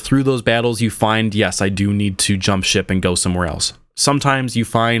sometimes, you know, through those battles, you find, yes, I do need to jump ship and go somewhere else. Sometimes you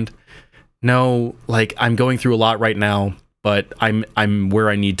find no, like I'm going through a lot right now, but I'm where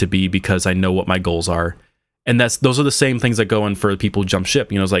I need to be because I know what my goals are. And those are the same things that go in for people who jump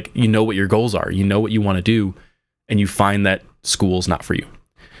ship. You know, it's like, you know what your goals are, you know what you want to do, and you find that school's not for you.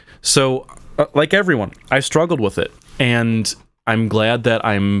 So, like everyone, I struggled with it, and I'm glad that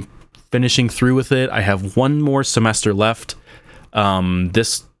I'm finishing through with it. I have one more semester left.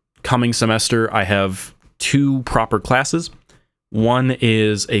 This coming semester, I have 2 proper classes. One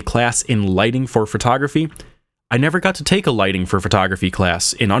is a class in lighting for photography. I never got to take a lighting for photography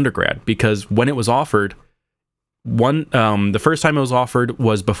class in undergrad because when it was offered, the first time it was offered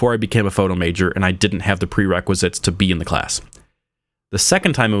was before I became a photo major, and I didn't have the prerequisites to be in the class. The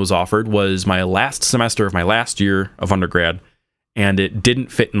second time it was offered was my last semester of my last year of undergrad, and it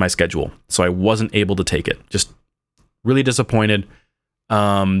didn't fit in my schedule, so I wasn't able to take it. Just really disappointed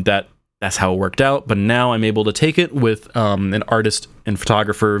that's how it worked out, but now I'm able to take it with an artist and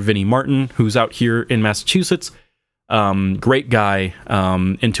photographer, Vinnie Martin, who's out here in Massachusetts. Great guy,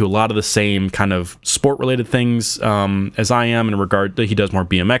 into a lot of the same kind of sport-related things as I am in regard that he does more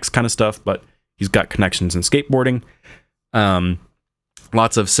BMX kind of stuff, but he's got connections in skateboarding.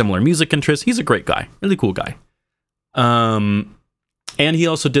 Lots of similar music interests. He's a great guy, really cool guy. And he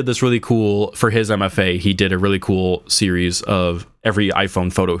also did this really cool, for his MFA, he did a really cool series of every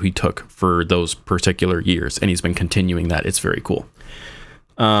iPhone photo he took for those particular years, and he's been continuing that. It's very cool.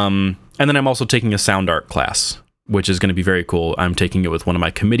 And then I'm also taking a sound art class, which is going to be very cool. I'm taking it with one of my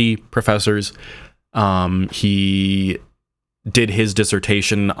committee professors. He did his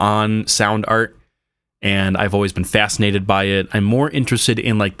dissertation on sound art, and I've always been fascinated by it. I'm more interested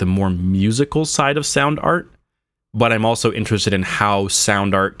in like the more musical side of sound art, but I'm also interested in how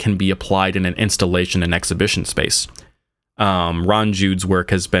sound art can be applied in an installation and exhibition space. Ron Jude's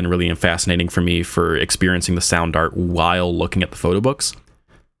work has been really fascinating for me for experiencing the sound art while looking at the photo books,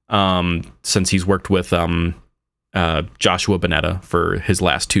 since he's worked with Joshua Bonetta for his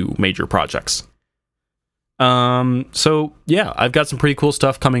last 2 major projects. So yeah, I've got some pretty cool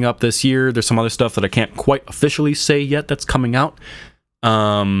stuff coming up this year. There's some other stuff that I can't quite officially say yet that's coming out,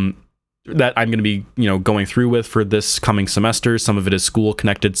 that I'm going to be, going through with for this coming semester. Some of it is school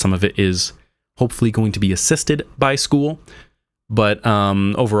connected. Some of it is hopefully going to be assisted by school. But,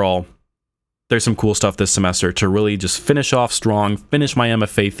 overall, there's some cool stuff this semester to really just finish off strong, finish my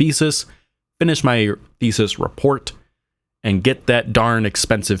MFA thesis, finish my thesis report, and get that darn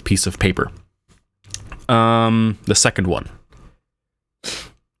expensive piece of paper. The second one.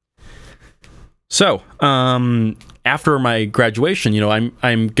 So, after my graduation,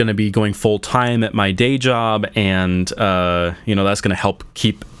 I'm going to be going full time at my day job, and that's going to help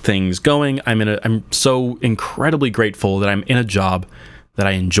keep things going. I'm so incredibly grateful that I'm in a job that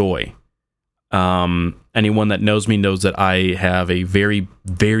I enjoy. Anyone that knows me knows that I have a very,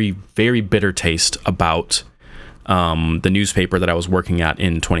 very, very bitter taste about the newspaper that I was working at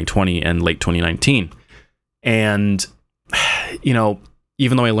in 2020 and late 2019. And,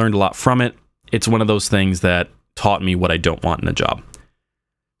 even though I learned a lot from it, it's one of those things that taught me what I don't want in a job.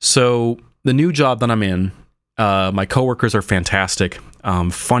 So the new job that I'm in, my coworkers are fantastic,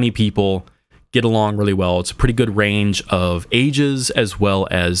 funny people, get along really well. It's a pretty good range of ages as well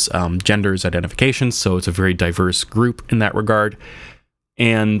as genders identifications, so it's a very diverse group in that regard,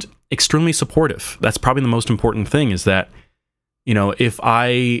 and extremely supportive. That's probably the most important thing, is that if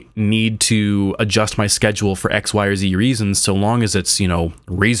I need to adjust my schedule for X, Y, or Z reasons, so long as it's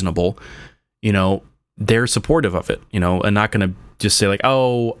reasonable, they're supportive of it, and not going to just say like,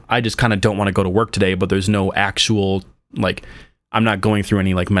 oh, I just kind of don't want to go to work today, but there's no actual, like, I'm not going through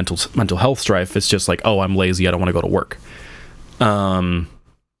any like mental health strife. It's just like, oh, I'm lazy, I don't want to go to work. But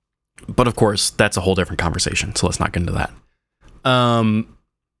of course, that's a whole different conversation, so let's not get into that.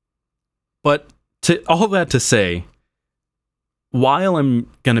 But to all that to say, while I'm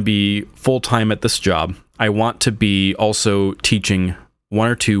going to be full-time at this job, I want to be also teaching 1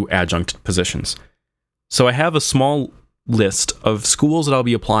 or 2 adjunct positions. So I have a small list of schools that I'll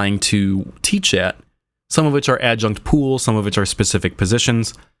be applying to teach at, some of which are adjunct pools, some of which are specific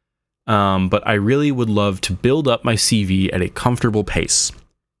positions. But I really would love to build up my CV at a comfortable pace.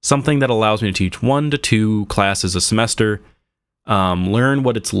 Something that allows me to teach 1 to 2 classes a semester, learn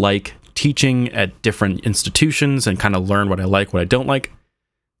what it's like teaching at different institutions, and kind of learn what I like, what I don't like.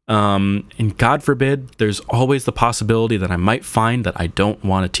 And God forbid, there's always the possibility that I might find that I don't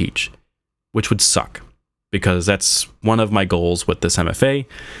want to teach, which would suck, because that's one of my goals with this MFA,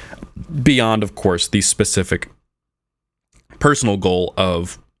 beyond, of course, the specific personal goal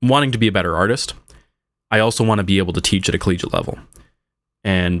of wanting to be a better artist. I also want to be able to teach at a collegiate level.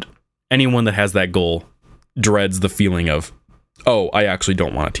 And anyone that has that goal dreads the feeling of, oh, I actually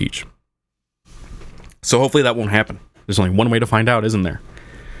don't want to teach. So hopefully that won't happen. There's only one way to find out, isn't there?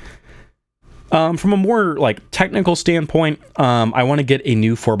 From a more like technical standpoint, I want to get a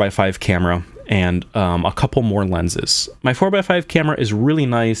new 4x5 camera and a couple more lenses. My 4x5 camera is really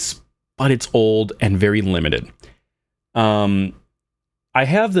nice, but it's old and very limited. I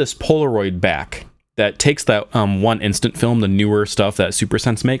have this Polaroid back that takes that one instant film, the newer stuff that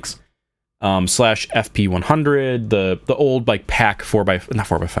SuperSense makes, slash FP100, the old like pack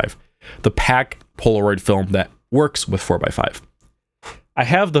 4x5, the pack Polaroid film that works with 4x5. I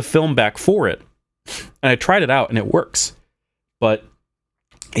have the film back for it, and I tried it out and it works, but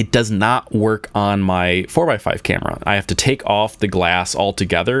it does not work on my 4x5 camera. I have to take off the glass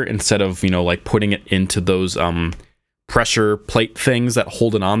altogether instead of, like putting it into those pressure plate things that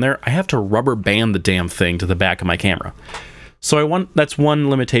hold it on there. I have to rubber band the damn thing to the back of my camera. So that's one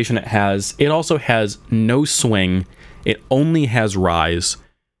limitation it has. It also has no swing. It only has rise.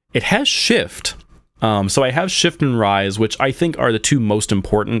 It has shift. So I have shift and rise, which I think are the two most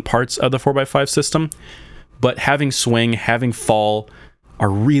important parts of the 4x5 system. But having swing, having fall are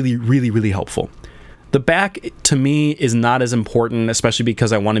really, really, really helpful. The back, to me, is not as important, especially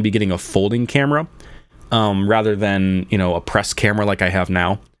because I want to be getting a folding camera rather than, a press camera like I have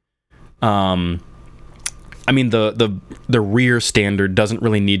now. I mean, the rear standard doesn't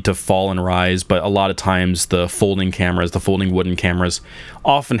really need to fall and rise, but a lot of times the folding cameras, the folding wooden cameras,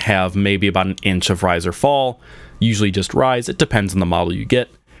 often have maybe about an inch of rise or fall, usually just rise. It depends on the model you get,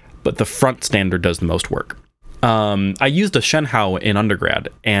 but the front standard does the most work. I used a Shenhao in undergrad,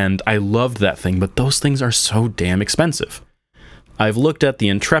 and I loved that thing, but those things are so damn expensive. I've looked at the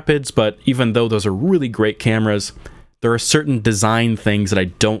Intrepids, but even though those are really great cameras, there are certain design things that I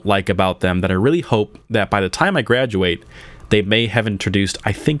don't like about them that I really hope that by the time I graduate, they may have introduced.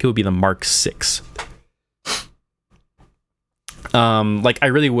 I think it would be the Mark 6. I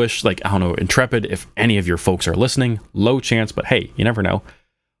really wish, I don't know, Intrepid, if any of your folks are listening, low chance, but hey, you never know.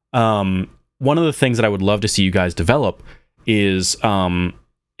 One of the things that I would love to see you guys develop is a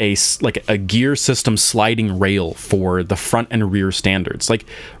gear system sliding rail for the front and rear standards.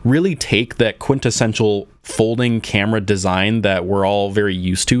 Really take that quintessential folding camera design that we're all very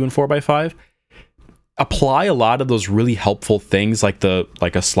used to in 4x5, apply a lot of those really helpful things like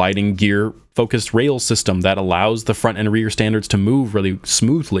a sliding gear focused rail system that allows the front and rear standards to move really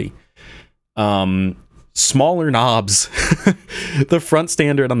smoothly. Smaller knobs. The front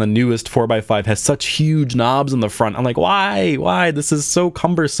standard on the newest 4x5 has such huge knobs in the front. I'm like, why? This is so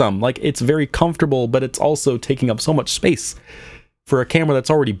cumbersome. It's very comfortable, but it's also taking up so much space. For a camera that's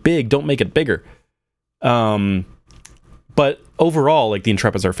already big, don't make it bigger. But overall, the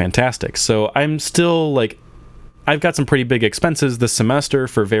Intrepids are fantastic. So I'm still I've got some pretty big expenses this semester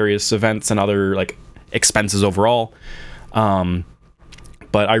for various events and other expenses overall.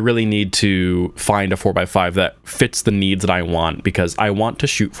 But I really need to find a 4x5 that fits the needs that I want, because I want to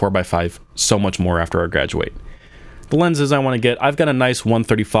shoot 4x5 so much more after I graduate. The lenses I want to get, I've got a nice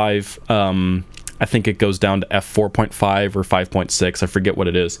 135. I think it goes down to f4.5 or 5.6. I forget what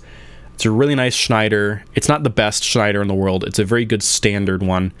it is. It's a really nice Schneider. It's not the best Schneider in the world. It's a very good standard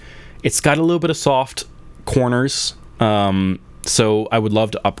one. It's got a little bit of soft corners, so I would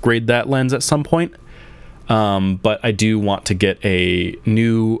love to upgrade that lens at some point. But I do want to get I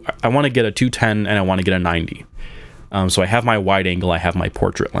want to get a 210 and I want to get a 90. So I have my wide angle, I have my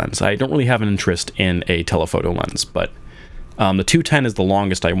portrait lens. I don't really have an interest in a telephoto lens, but the 210 is the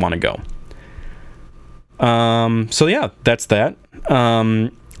longest I want to go. So yeah, that's that.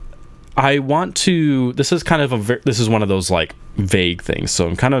 I want to, this is kind of this is one of those vague things. So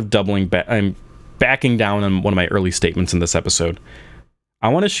I'm kind of I'm backing down on one of my early statements in this episode. I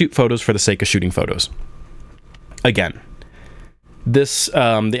want to shoot photos for the sake of shooting photos. Again, the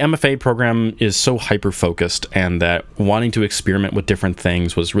MFA program is so hyper-focused, and that wanting to experiment with different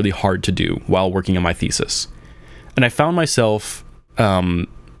things was really hard to do while working on my thesis. And I found myself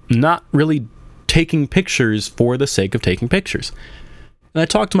not really taking pictures for the sake of taking pictures. And I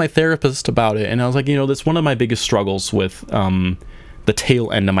talked to my therapist about it, and I was like, that's one of my biggest struggles with the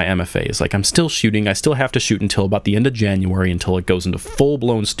tail end of my MFA. Is I'm still shooting. I still have to shoot until about the end of January, until it goes into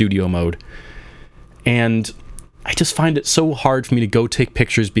full-blown studio mode. And I just find it so hard for me to go take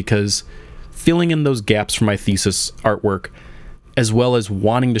pictures, because filling in those gaps for my thesis artwork, as well as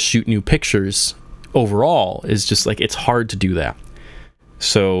wanting to shoot new pictures overall, is just it's hard to do that.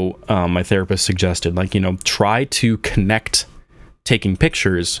 So my therapist suggested, try to connect taking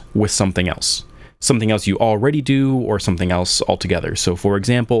pictures with something else you already do, or something else altogether. So for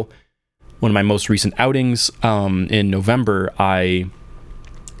example, one of my most recent outings in November, I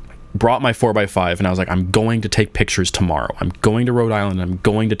brought my 4x5 and I was like, I'm going to take pictures tomorrow. I'm going to Rhode Island and I'm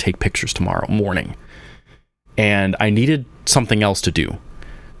going to take pictures tomorrow morning. and I needed something else to do.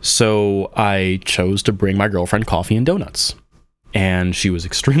 So I chose to bring my girlfriend coffee and donuts. And she was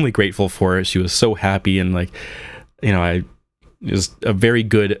extremely grateful for it. She was so happy, and like, you know, it was a very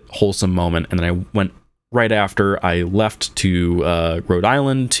good, wholesome moment. And then I went right after I left to Rhode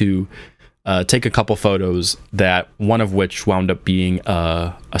Island to take a couple photos, that one of which wound up being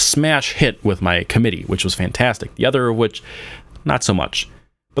a smash hit with my committee, which was fantastic. The other of which, not so much.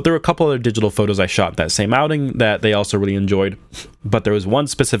 But there were a couple other digital photos I shot that same outing that they also really enjoyed. But there was one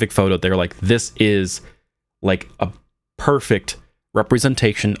specific photo they were like, this is like a perfect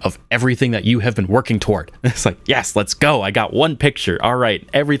representation of everything that you have been working toward. It's like, yes, let's go. I got one picture. All right.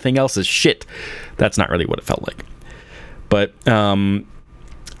 Everything else is shit. That's not really what it felt like. But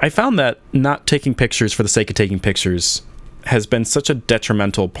I found that not taking pictures for the sake of taking pictures has been such a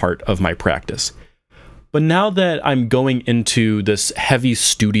detrimental part of my practice. But now that I'm going into this heavy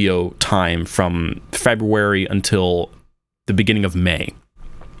studio time from February until the beginning of May,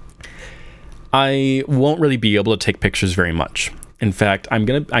 I won't really be able to take pictures very much. In fact, I'm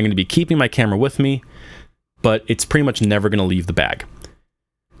gonna be keeping my camera with me, but it's pretty much never gonna leave the bag,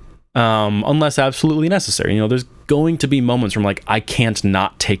 unless absolutely necessary. You know, there's going to be moments where I'm like, I can't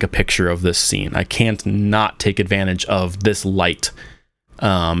not take a picture of this scene. I can't not take advantage of this light.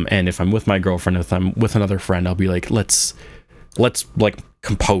 And if I'm with my girlfriend, if I'm with another friend, I'll be like, let's like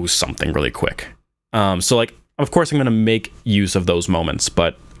compose something really quick. So like, of course I'm gonna make use of those moments,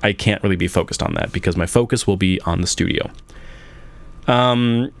 but I can't really be focused on that because my focus will be on the studio.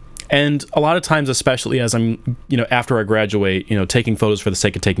 And a lot of times, especially as I'm, you know, after I graduate, you know, taking photos for the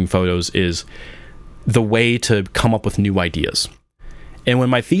sake of taking photos is the way to come up with new ideas. And when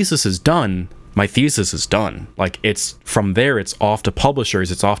my thesis is done, my thesis is done. Like, it's from there, it's off to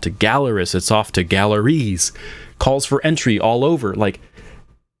publishers, it's off to gallerists, it's off to galleries, calls for entry all over. Like,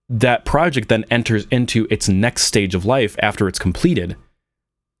 that project then enters into its next stage of life after it's completed,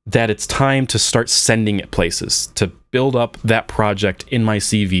 that it's time to start sending it places, to build up that project in my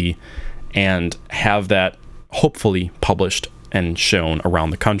CV and have that hopefully published and shown around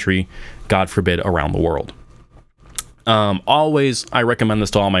the country, God forbid, around the world. Always, I recommend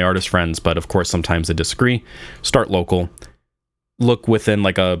this to all my artist friends, but of course, sometimes they disagree. Start local. Look within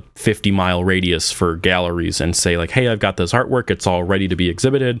like a 50-mile radius for galleries and say like, hey, I've got this artwork. It's all ready to be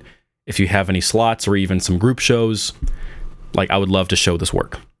exhibited. If you have any slots or even some group shows, like, I would love to show this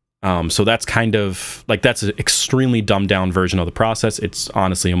work. So that's kind of like, that's an extremely dumbed down version of the process. It's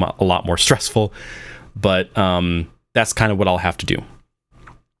honestly a lot more stressful, but that's kind of what I'll have to do.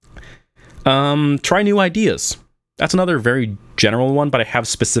 Try new ideas. That's another very general one, but I have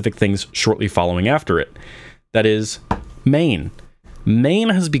specific things shortly following after it. That is Maine. Maine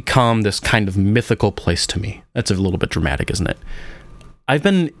has become this kind of mythical place to me. That's a little bit dramatic, isn't it? I've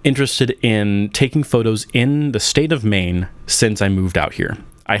been interested in taking photos in the state of Maine since I moved out here.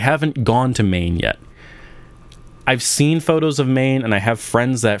 I haven't gone to Maine yet. I've seen photos of Maine, and I have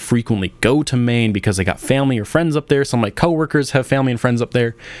friends that frequently go to Maine because they got family or friends up there. Some of my coworkers have family and friends up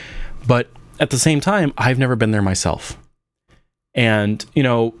there. But at the same time, I've never been there myself. And, you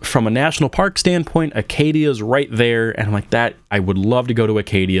know, from a national park standpoint, Acadia is right there. And I'm like, that, I would love to go to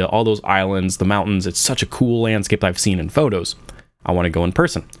Acadia. All those islands, the mountains, it's such a cool landscape I've seen in photos. I want to go in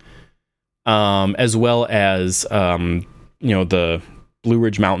person. As well as, you know, the Blue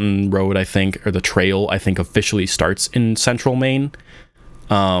Ridge Mountain Road, I think, or the trail, I think, officially starts in central Maine.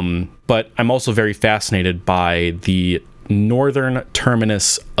 But I'm also very fascinated by the northern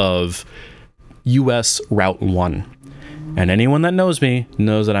terminus of US Route 1. And anyone that knows me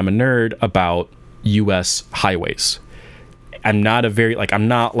knows that I'm a nerd about US highways. I'm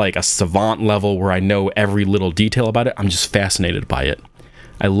not like a savant level where I know every little detail about it. I'm just fascinated by it.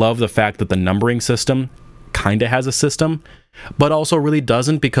 I love the fact that the numbering system kind of has a system, but also really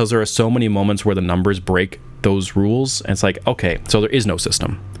doesn't, because there are so many moments where the numbers break those rules. And it's like, okay, so there is no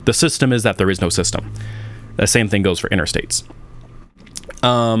system. The system is that there is no system. The same thing goes for interstates.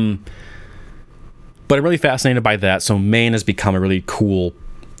 But I'm really fascinated by that. So Maine has become a really cool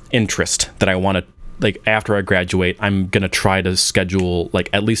interest that I want to, like, after I graduate, I'm going to try to schedule like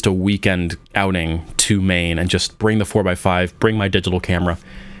at least a weekend outing to Maine and just bring the 4x5, bring my digital camera,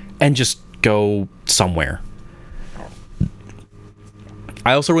 and just go somewhere.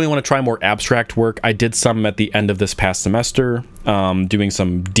 I also really want to try more abstract work. I did some at the end of this past semester, doing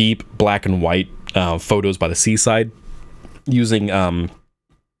some deep black and white photos by the seaside, using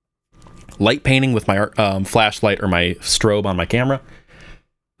light painting with my flashlight or my strobe on my camera.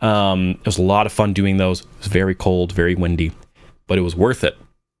 It was a lot of fun doing those. It was very cold, very windy, but it was worth it.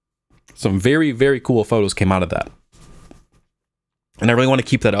 Some very, very cool photos came out of that. And I really want to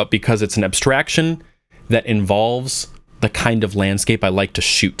keep that up because it's an abstraction that involves the kind of landscape I like to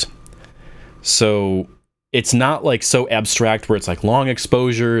shoot. So it's not like so abstract where it's like long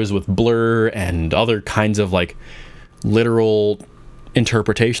exposures with blur and other kinds of like literal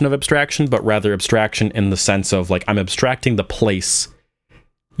interpretation of abstraction, but rather abstraction in the sense of like I'm abstracting the place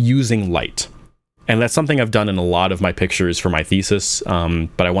using light. And that's something I've done in a lot of my pictures for my thesis,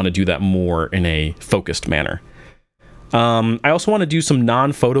 but I want to do that more in a focused manner. I also want to do some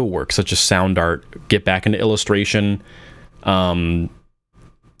non-photo work, such as sound art, get back into illustration,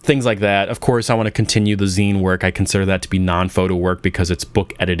 things like that. Of course, I want to continue the zine work. I consider that to be non-photo work because it's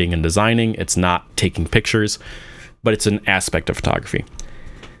book editing and designing. It's not taking pictures, but it's an aspect of photography.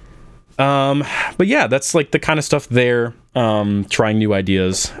 But yeah, that's like the kind of stuff there, trying new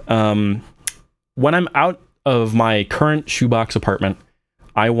ideas. When I'm out of my current shoebox apartment,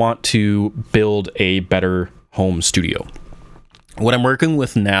 I want to build a better home studio. What I'm working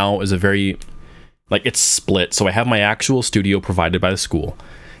with now is a very, like, it's split. So I have my actual studio provided by the school,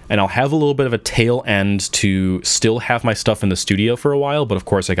 and I'll have a little bit of a tail end to still have my stuff in the studio for a while, but of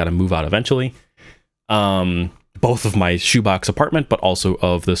course I got to move out eventually. Both of my shoebox apartment, but also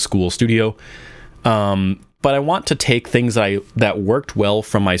of the school studio. But I want to take things that worked well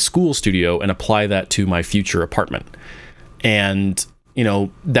from my school studio and apply that to my future apartment. And, you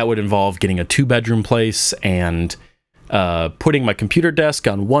know, that would involve getting a 2-bedroom place and putting my computer desk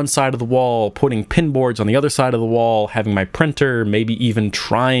on one side of the wall, putting pin boards on the other side of the wall, having my printer, maybe even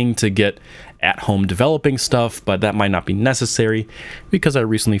trying to get at-home developing stuff, but that might not be necessary because I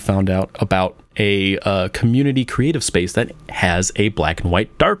recently found out about a community creative space that has a black and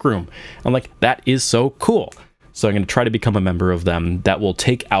white darkroom. I'm like, that is so cool. So I'm going to try to become a member of them. That will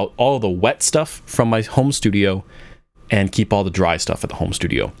take out all the wet stuff from my home studio and keep all the dry stuff at the home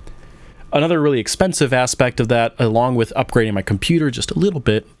studio. Another really expensive aspect of that, along with upgrading my computer just a little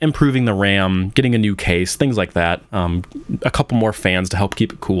bit, improving the RAM, getting a new case, things like that, a couple more fans to help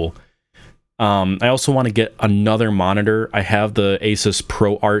keep it cool. I also want to get another monitor. I have the Asus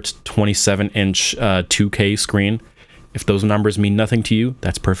ProArt 27-inch 2K screen. If those numbers mean nothing to you,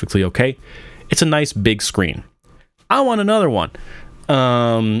 that's perfectly okay. It's a nice big screen. I want another one.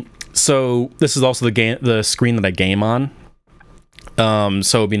 So this is also the screen that I game on.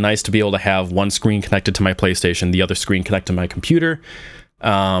 So it'd be nice to be able to have one screen connected to my PlayStation, the other screen connected to my computer.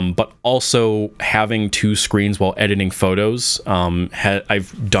 But also having 2 screens while editing photos.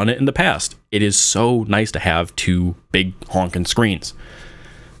 I've done it in the past. It is so nice to have 2 big honking screens.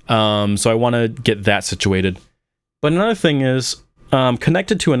 So I want to get that situated. But another thing is,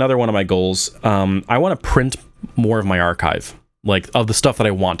 connected to another one of my goals, I want to print more of my archive, like of the stuff that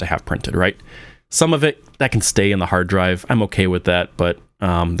I want to have printed, right? Some of it that can stay in the hard drive. I'm okay with that, but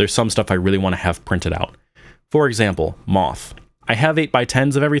there's some stuff I really want to have printed out. For example, Moth. I have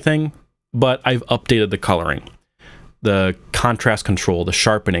 8x10s of everything, but I've updated the coloring, the contrast control, the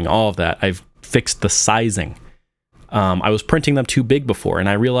sharpening, all of that. I've fixed the sizing. I was printing them too big before, and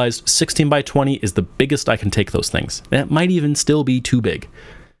I realized 16x20 is the biggest I can take those things. That might even still be too big.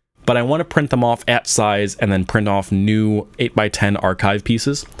 But I want to print them off at size and then print off new 8x10 archive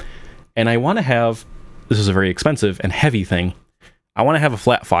pieces. And I want to have, this is a very expensive and heavy thing, I want to have a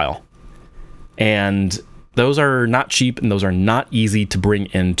flat file. And those are not cheap, and those are not easy to bring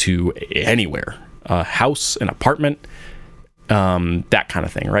into anywhere. A house, an apartment, that kind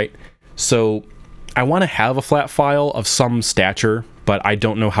of thing, right? So I want to have a flat file of some stature, but I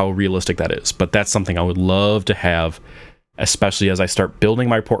don't know how realistic that is. But that's something I would love to have, especially as I start building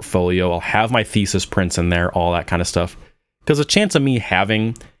my portfolio. I'll have my thesis prints in there, all that kind of stuff. Because the chance of me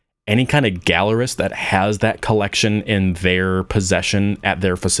having any kind of gallerist that has that collection in their possession at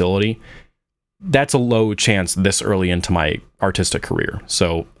their facility, that's a low chance this early into my artistic career.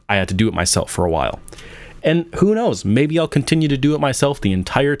 So I had to do it myself for a while. And who knows, maybe I'll continue to do it myself the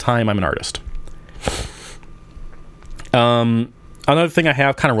entire time I'm an artist. Another thing I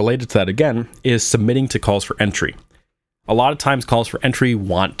have kind of related to that again is submitting to calls for entry. A lot of times calls for entry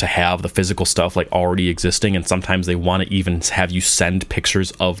want to have the physical stuff like already existing, and sometimes they want to even have you send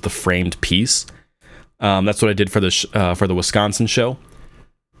pictures of the framed piece. That's what I did for the Wisconsin show.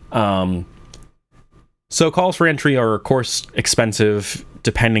 So calls for entry are, of course, expensive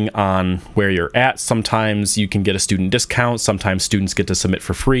depending on where you're at. Sometimes you can get a student discount. Sometimes students get to submit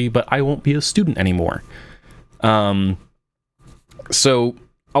for free, but I won't be a student anymore. So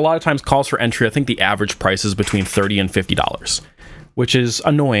a lot of times calls for entry, I think the average price is between $30 and $50, which is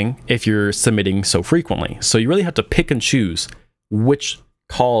annoying if you're submitting so frequently. So you really have to pick and choose which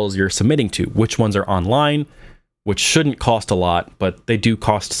calls you're submitting to, which ones are online, which shouldn't cost a lot, but they do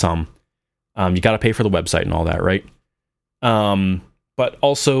cost some. You got to pay for the website and all that, right? But but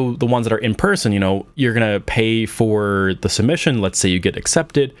also the ones that are in person, you're going to pay for the submission. Let's say you get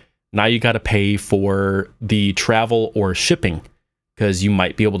accepted. Now you got to pay for the travel or shipping, because you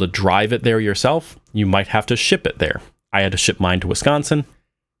might be able to drive it there yourself. You might have to ship it there. I had to ship mine to Wisconsin. It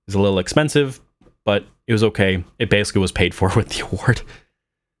was a little expensive, but it was okay. It basically was paid for with the award.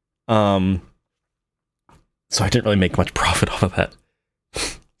 So I didn't really make much profit off of that.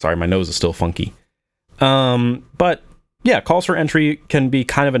 Sorry, my nose is still funky. But yeah, calls for entry can be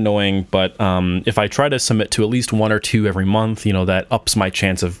kind of annoying, but if I try to submit to at least 1 or 2 every month, that ups my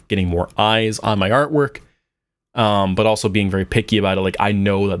chance of getting more eyes on my artwork. But also being very picky about it. Like, I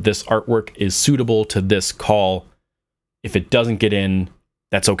know that this artwork is suitable to this call. If it doesn't get in,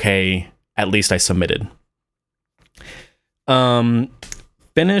 that's okay. At least I submitted.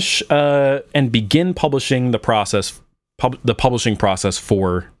 Finish and begin publishing the publishing process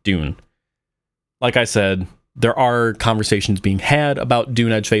for Dune. Like I said, there are conversations being had about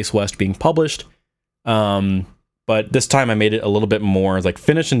Dune Edgeface West being published. But this time I made it a little bit more like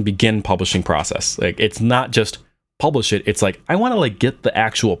finish and begin publishing process. Like, it's not just publish it. It's like, I want to like get the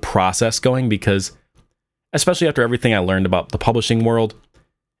actual process going, because especially after everything I learned about the publishing world,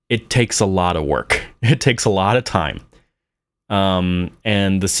 it takes a lot of work. It takes a lot of time.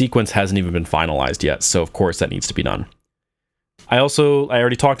 And the sequence hasn't even been finalized yet. So of course that needs to be done. I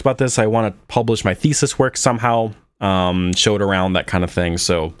already talked about this. I want to publish my thesis work somehow, show it around, that kind of thing.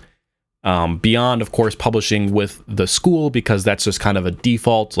 So beyond, of course, publishing with the school, because that's just kind of a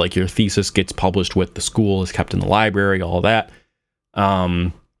default, like your thesis gets published with the school, is kept in the library, all that.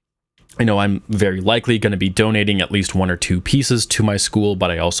 I know I'm very likely going to be donating at least 1 or 2 pieces to my school,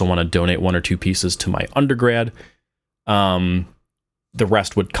 but I also want to donate 1 or 2 pieces to my undergrad. The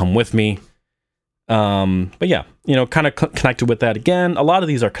rest would come with me. But yeah, kind of connected with that again. A lot of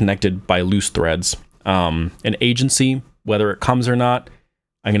these are connected by loose threads. An agency, whether it comes or not,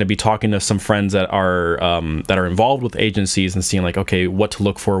 I'm going to be talking to some friends that are involved with agencies and seeing like, okay, what to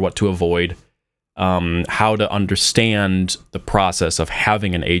look for, what to avoid, how to understand the process of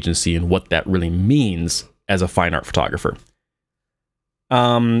having an agency and what that really means as a fine art photographer.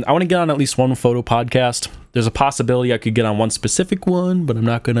 I want to get on at least 1 photo podcast. There's a possibility I could get on 1 specific one, but I'm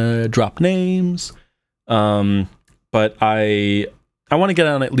not going to drop names. But I want to get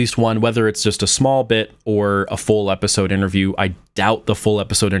on at least 1, whether it's just a small bit or a full episode interview. I doubt the full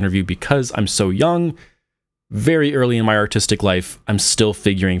episode interview because I'm so young, very early in my artistic life. I'm still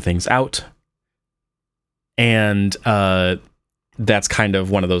figuring things out. And that's kind of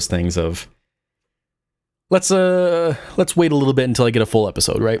one of those things of, let's wait a little bit until I get a full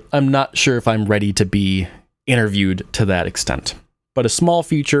episode, right? I'm not sure if I'm ready to be interviewed to that extent, but a small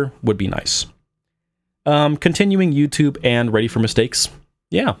feature would be nice. Continuing YouTube and Ready for Mistakes.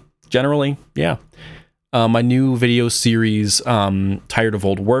 Yeah, generally, yeah. My new video series, Tired of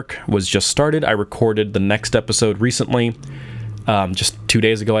Old Work, was just started. I recorded the next episode recently, just 2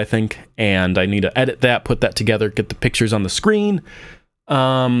 days ago, I think, and I need to edit that, put that together, get the pictures on the screen.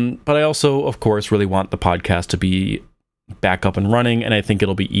 But I also, of course, really want the podcast to be back up and running, and I think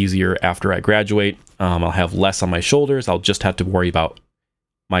it'll be easier after I graduate. I'll have less on my shoulders. I'll just have to worry about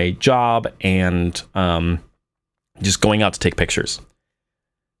my job and just going out to take pictures.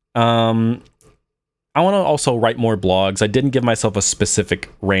 I want to also write more blogs. I didn't give myself a specific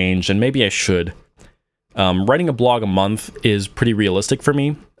range, and maybe I should. Writing a blog a month is pretty realistic for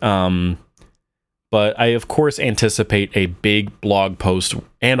me. But I, of course, anticipate a big blog post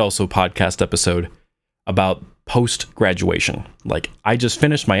and also podcast episode about post-graduation. Like, I just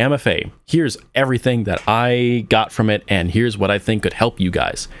finished my MFA. Here's everything that I got from it, and here's what I think could help you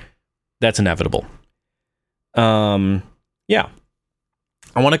guys. That's inevitable. Yeah.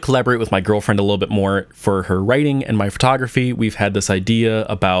 I want to collaborate with my girlfriend a little bit more for her writing and my photography. We've had this idea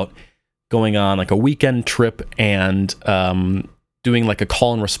about going on like a weekend trip and doing like a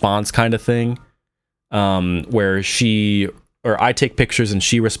call and response kind of thing. Where I take pictures and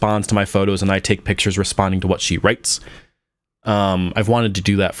she responds to my photos, and I take pictures responding to what she writes. I've wanted to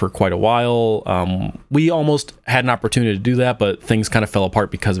do that for quite a while. We almost had an opportunity to do that, but things kind of fell apart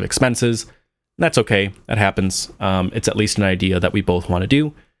because of expenses. That's okay. That happens. It's at least an idea that we both want to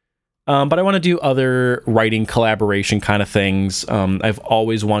do. But I want to do other writing collaboration kind of things. I've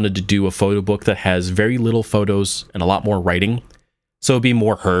always wanted to do a photo book that has very little photos and a lot more writing. So it'd be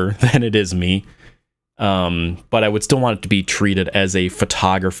more her than it is me. But I would still want it to be treated as a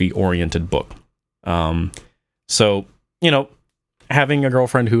photography-oriented book. So, having a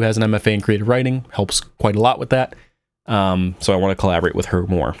girlfriend who has an MFA in creative writing helps quite a lot with that. So I want to collaborate with her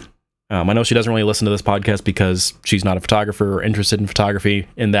more. I know she doesn't really listen to this podcast because she's not a photographer or interested in photography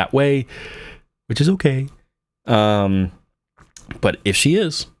in that way, which is okay. But if she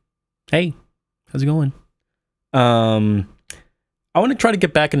is, hey, how's it going? I want to try to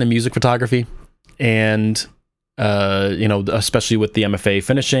get back into music photography, and especially with the MFA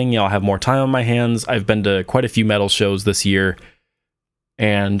finishing, I'll have more time on my hands. I've been to quite a few metal shows this year,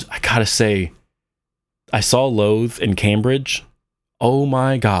 and I gotta say, I saw Loathe in Cambridge. Oh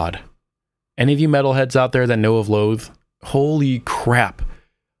my god. Any of you metalheads out there that know of Loathe, holy crap.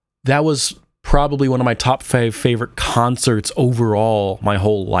 That was probably one of my top 5 favorite concerts overall my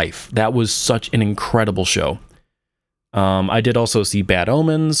whole life. That was such an incredible show. I did also see Bad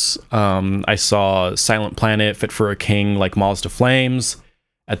Omens. I saw Silent Planet, Fit for a King, like Moths to Flames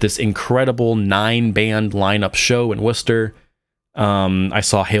at this incredible 9-band lineup show in Worcester. I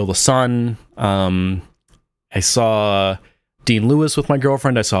saw Hail the Sun. I saw Dean Lewis with my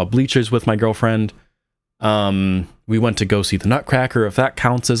girlfriend. I saw Bleachers with my girlfriend. We went to go see the Nutcracker, if that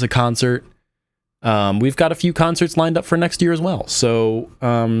counts as a concert. We've got a few concerts lined up for next year as well. So,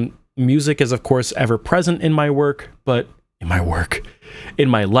 music is, of course, ever present in my work, but in my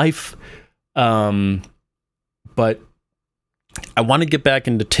life. But I want to get back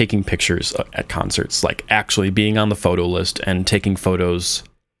into taking pictures at concerts, like actually being on the photo list and taking photos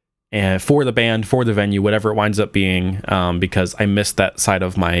for the band, for the venue, whatever it winds up being, because I missed that side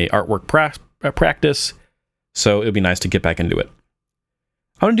of my artwork practice. So it would be nice to get back into it.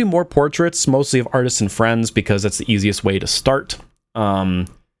 I want to do more portraits, mostly of artists and friends, because that's the easiest way to start.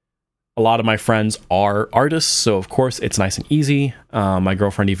 A lot of my friends are artists, so of course it's nice and easy. My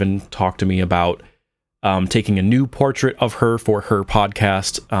girlfriend even talked to me about taking a new portrait of her for her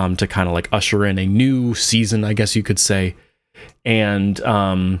podcast, to kind of like usher in a new season, I guess you could say. And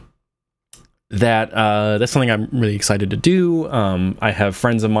that's something I'm really excited to do. I have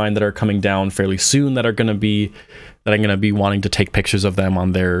friends of mine that are coming down fairly soon that I'm going to be wanting to take pictures of them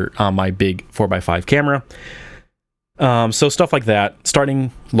on my big 4x5 camera. So stuff like that,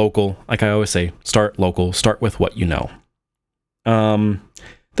 starting local, like I always say, start local, start with what you know.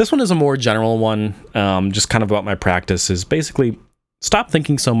 This one is a more general one, just kind of about my practice, is basically stop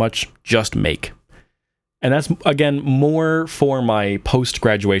thinking so much, just make. And that's, again, more for my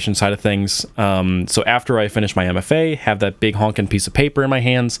post-graduation side of things. So after I finish my MFA, have that big honking piece of paper in my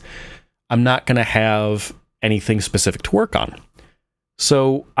hands, I'm not going to have anything specific to work on.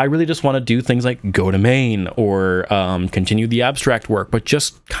 So I really just want to do things like go to Maine or continue the abstract work, but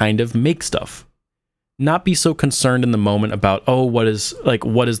just kind of make stuff. Not be so concerned in the moment about, what is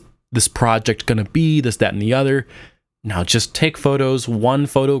this project going to be, this, that, and the other. Now just take photos. One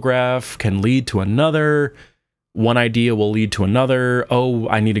photograph can lead to another. One idea will lead to another. Oh,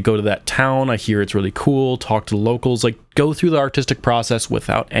 I need to go to that town. I hear it's really cool. Talk to the locals. Like, go through the artistic process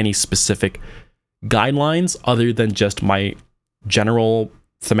without any specific guidelines other than just my general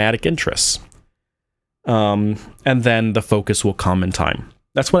thematic interests. And then the focus will come in time.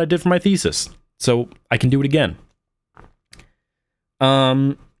 That's what I did for my thesis. So I can do it again.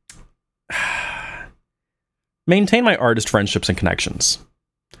 Maintain my artist friendships and connections.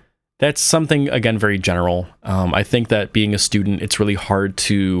 That's something, again, very general. I think that being a student, it's really hard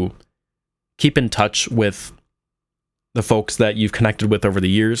to keep in touch with the folks that you've connected with over the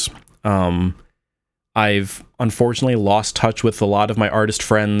years. I've unfortunately lost touch with a lot of my artist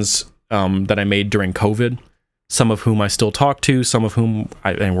friends that I made during COVID, some of whom I still talk to, some of whom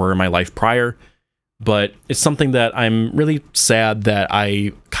were in my life prior. But it's something that I'm really sad that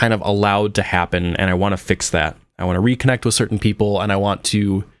I kind of allowed to happen, and I want to fix that. I want to reconnect with certain people, and I want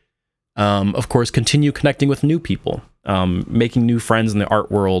to, of course, continue connecting with new people, making new friends in the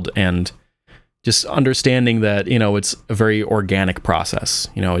art world, and just understanding that, it's a very organic process.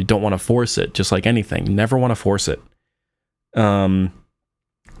 You don't want to force it, just like anything. You never want to force it.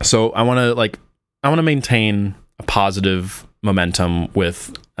 So I want to maintain a positive momentum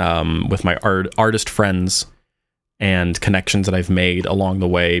with my artist friends and connections that I've made along the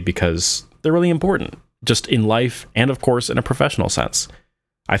way, because they're really important, just in life and, of course, in a professional sense.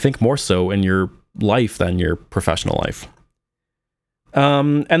 I think more so in your life than your professional life.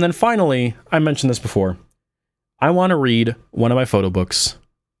 And then finally, I mentioned this before, I want to read one of my photo books,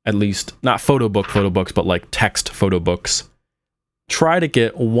 at least not photo books, but like text photo books. Try to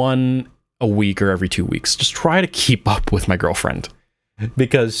get one a week or every 2 weeks. Just try to keep up with my girlfriend,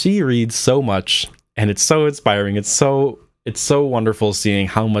 because she reads so much and it's so inspiring. It's so wonderful seeing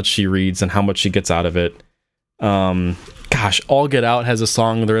how much she reads and how much she gets out of it. Gosh, All Get Out has a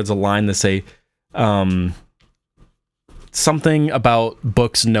song, there's a line that say, something about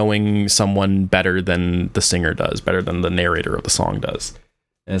books knowing someone better than the singer does, better than the narrator of the song does.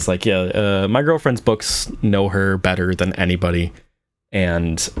 And it's like, my girlfriend's books know her better than anybody.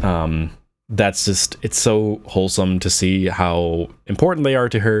 And that's just, it's so wholesome to see how important they are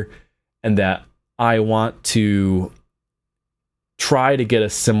to her, and that I want to try to get a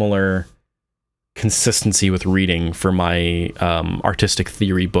similar consistency with reading for my artistic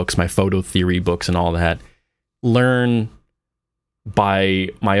theory books, my photo theory books, and all that. Learn by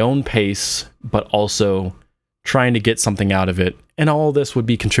my own pace, but also trying to get something out of it. And all this would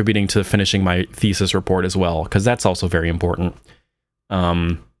be contributing to finishing my thesis report as well, because that's also very important.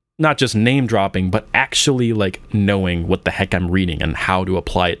 Not just name dropping, but actually like knowing what the heck I'm reading and how to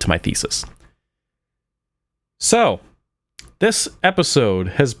apply it to my thesis. So, this episode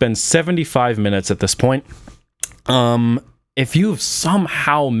has been 75 minutes at this point. If you've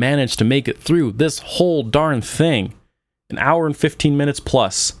somehow managed to make it through this whole darn thing, an hour and 15 minutes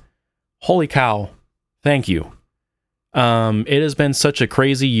plus, holy cow, thank you. It has been such a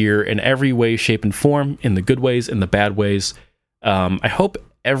crazy year in every way, shape, and form, in the good ways, in the bad ways. I hope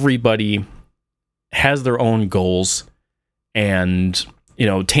everybody has their own goals and, you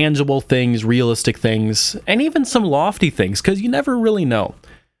know, tangible things, realistic things, and even some lofty things, because you never really know.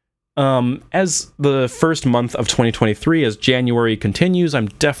 As the first month of 2023, as January continues, I'm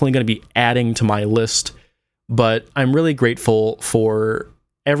definitely going to be adding to my list, but I'm really grateful for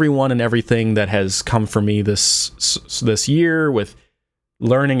everyone and everything that has come for me this year, with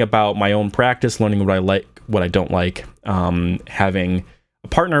learning about my own practice, learning what I like, what I don't like, having a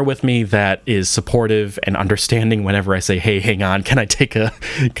partner with me that is supportive and understanding whenever I say, "Hey, hang on, can I take a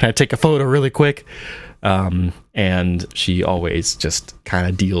photo really quick?" And she always just kind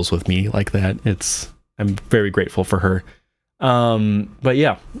of deals with me like that. I'm very grateful for her. But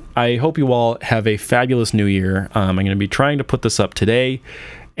yeah, I hope you all have a fabulous new year. I'm going to be trying to put this up today,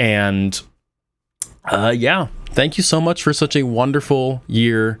 and yeah, thank you so much for such a wonderful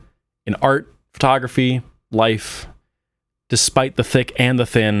year in art, photography, life. Despite the thick and the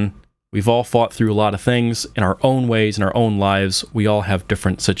thin, we've all fought through a lot of things in our own ways, in our own lives. We all have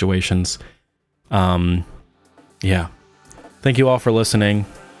different situations. Yeah. Thank you all for listening,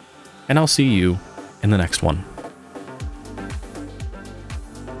 and I'll see you in the next one.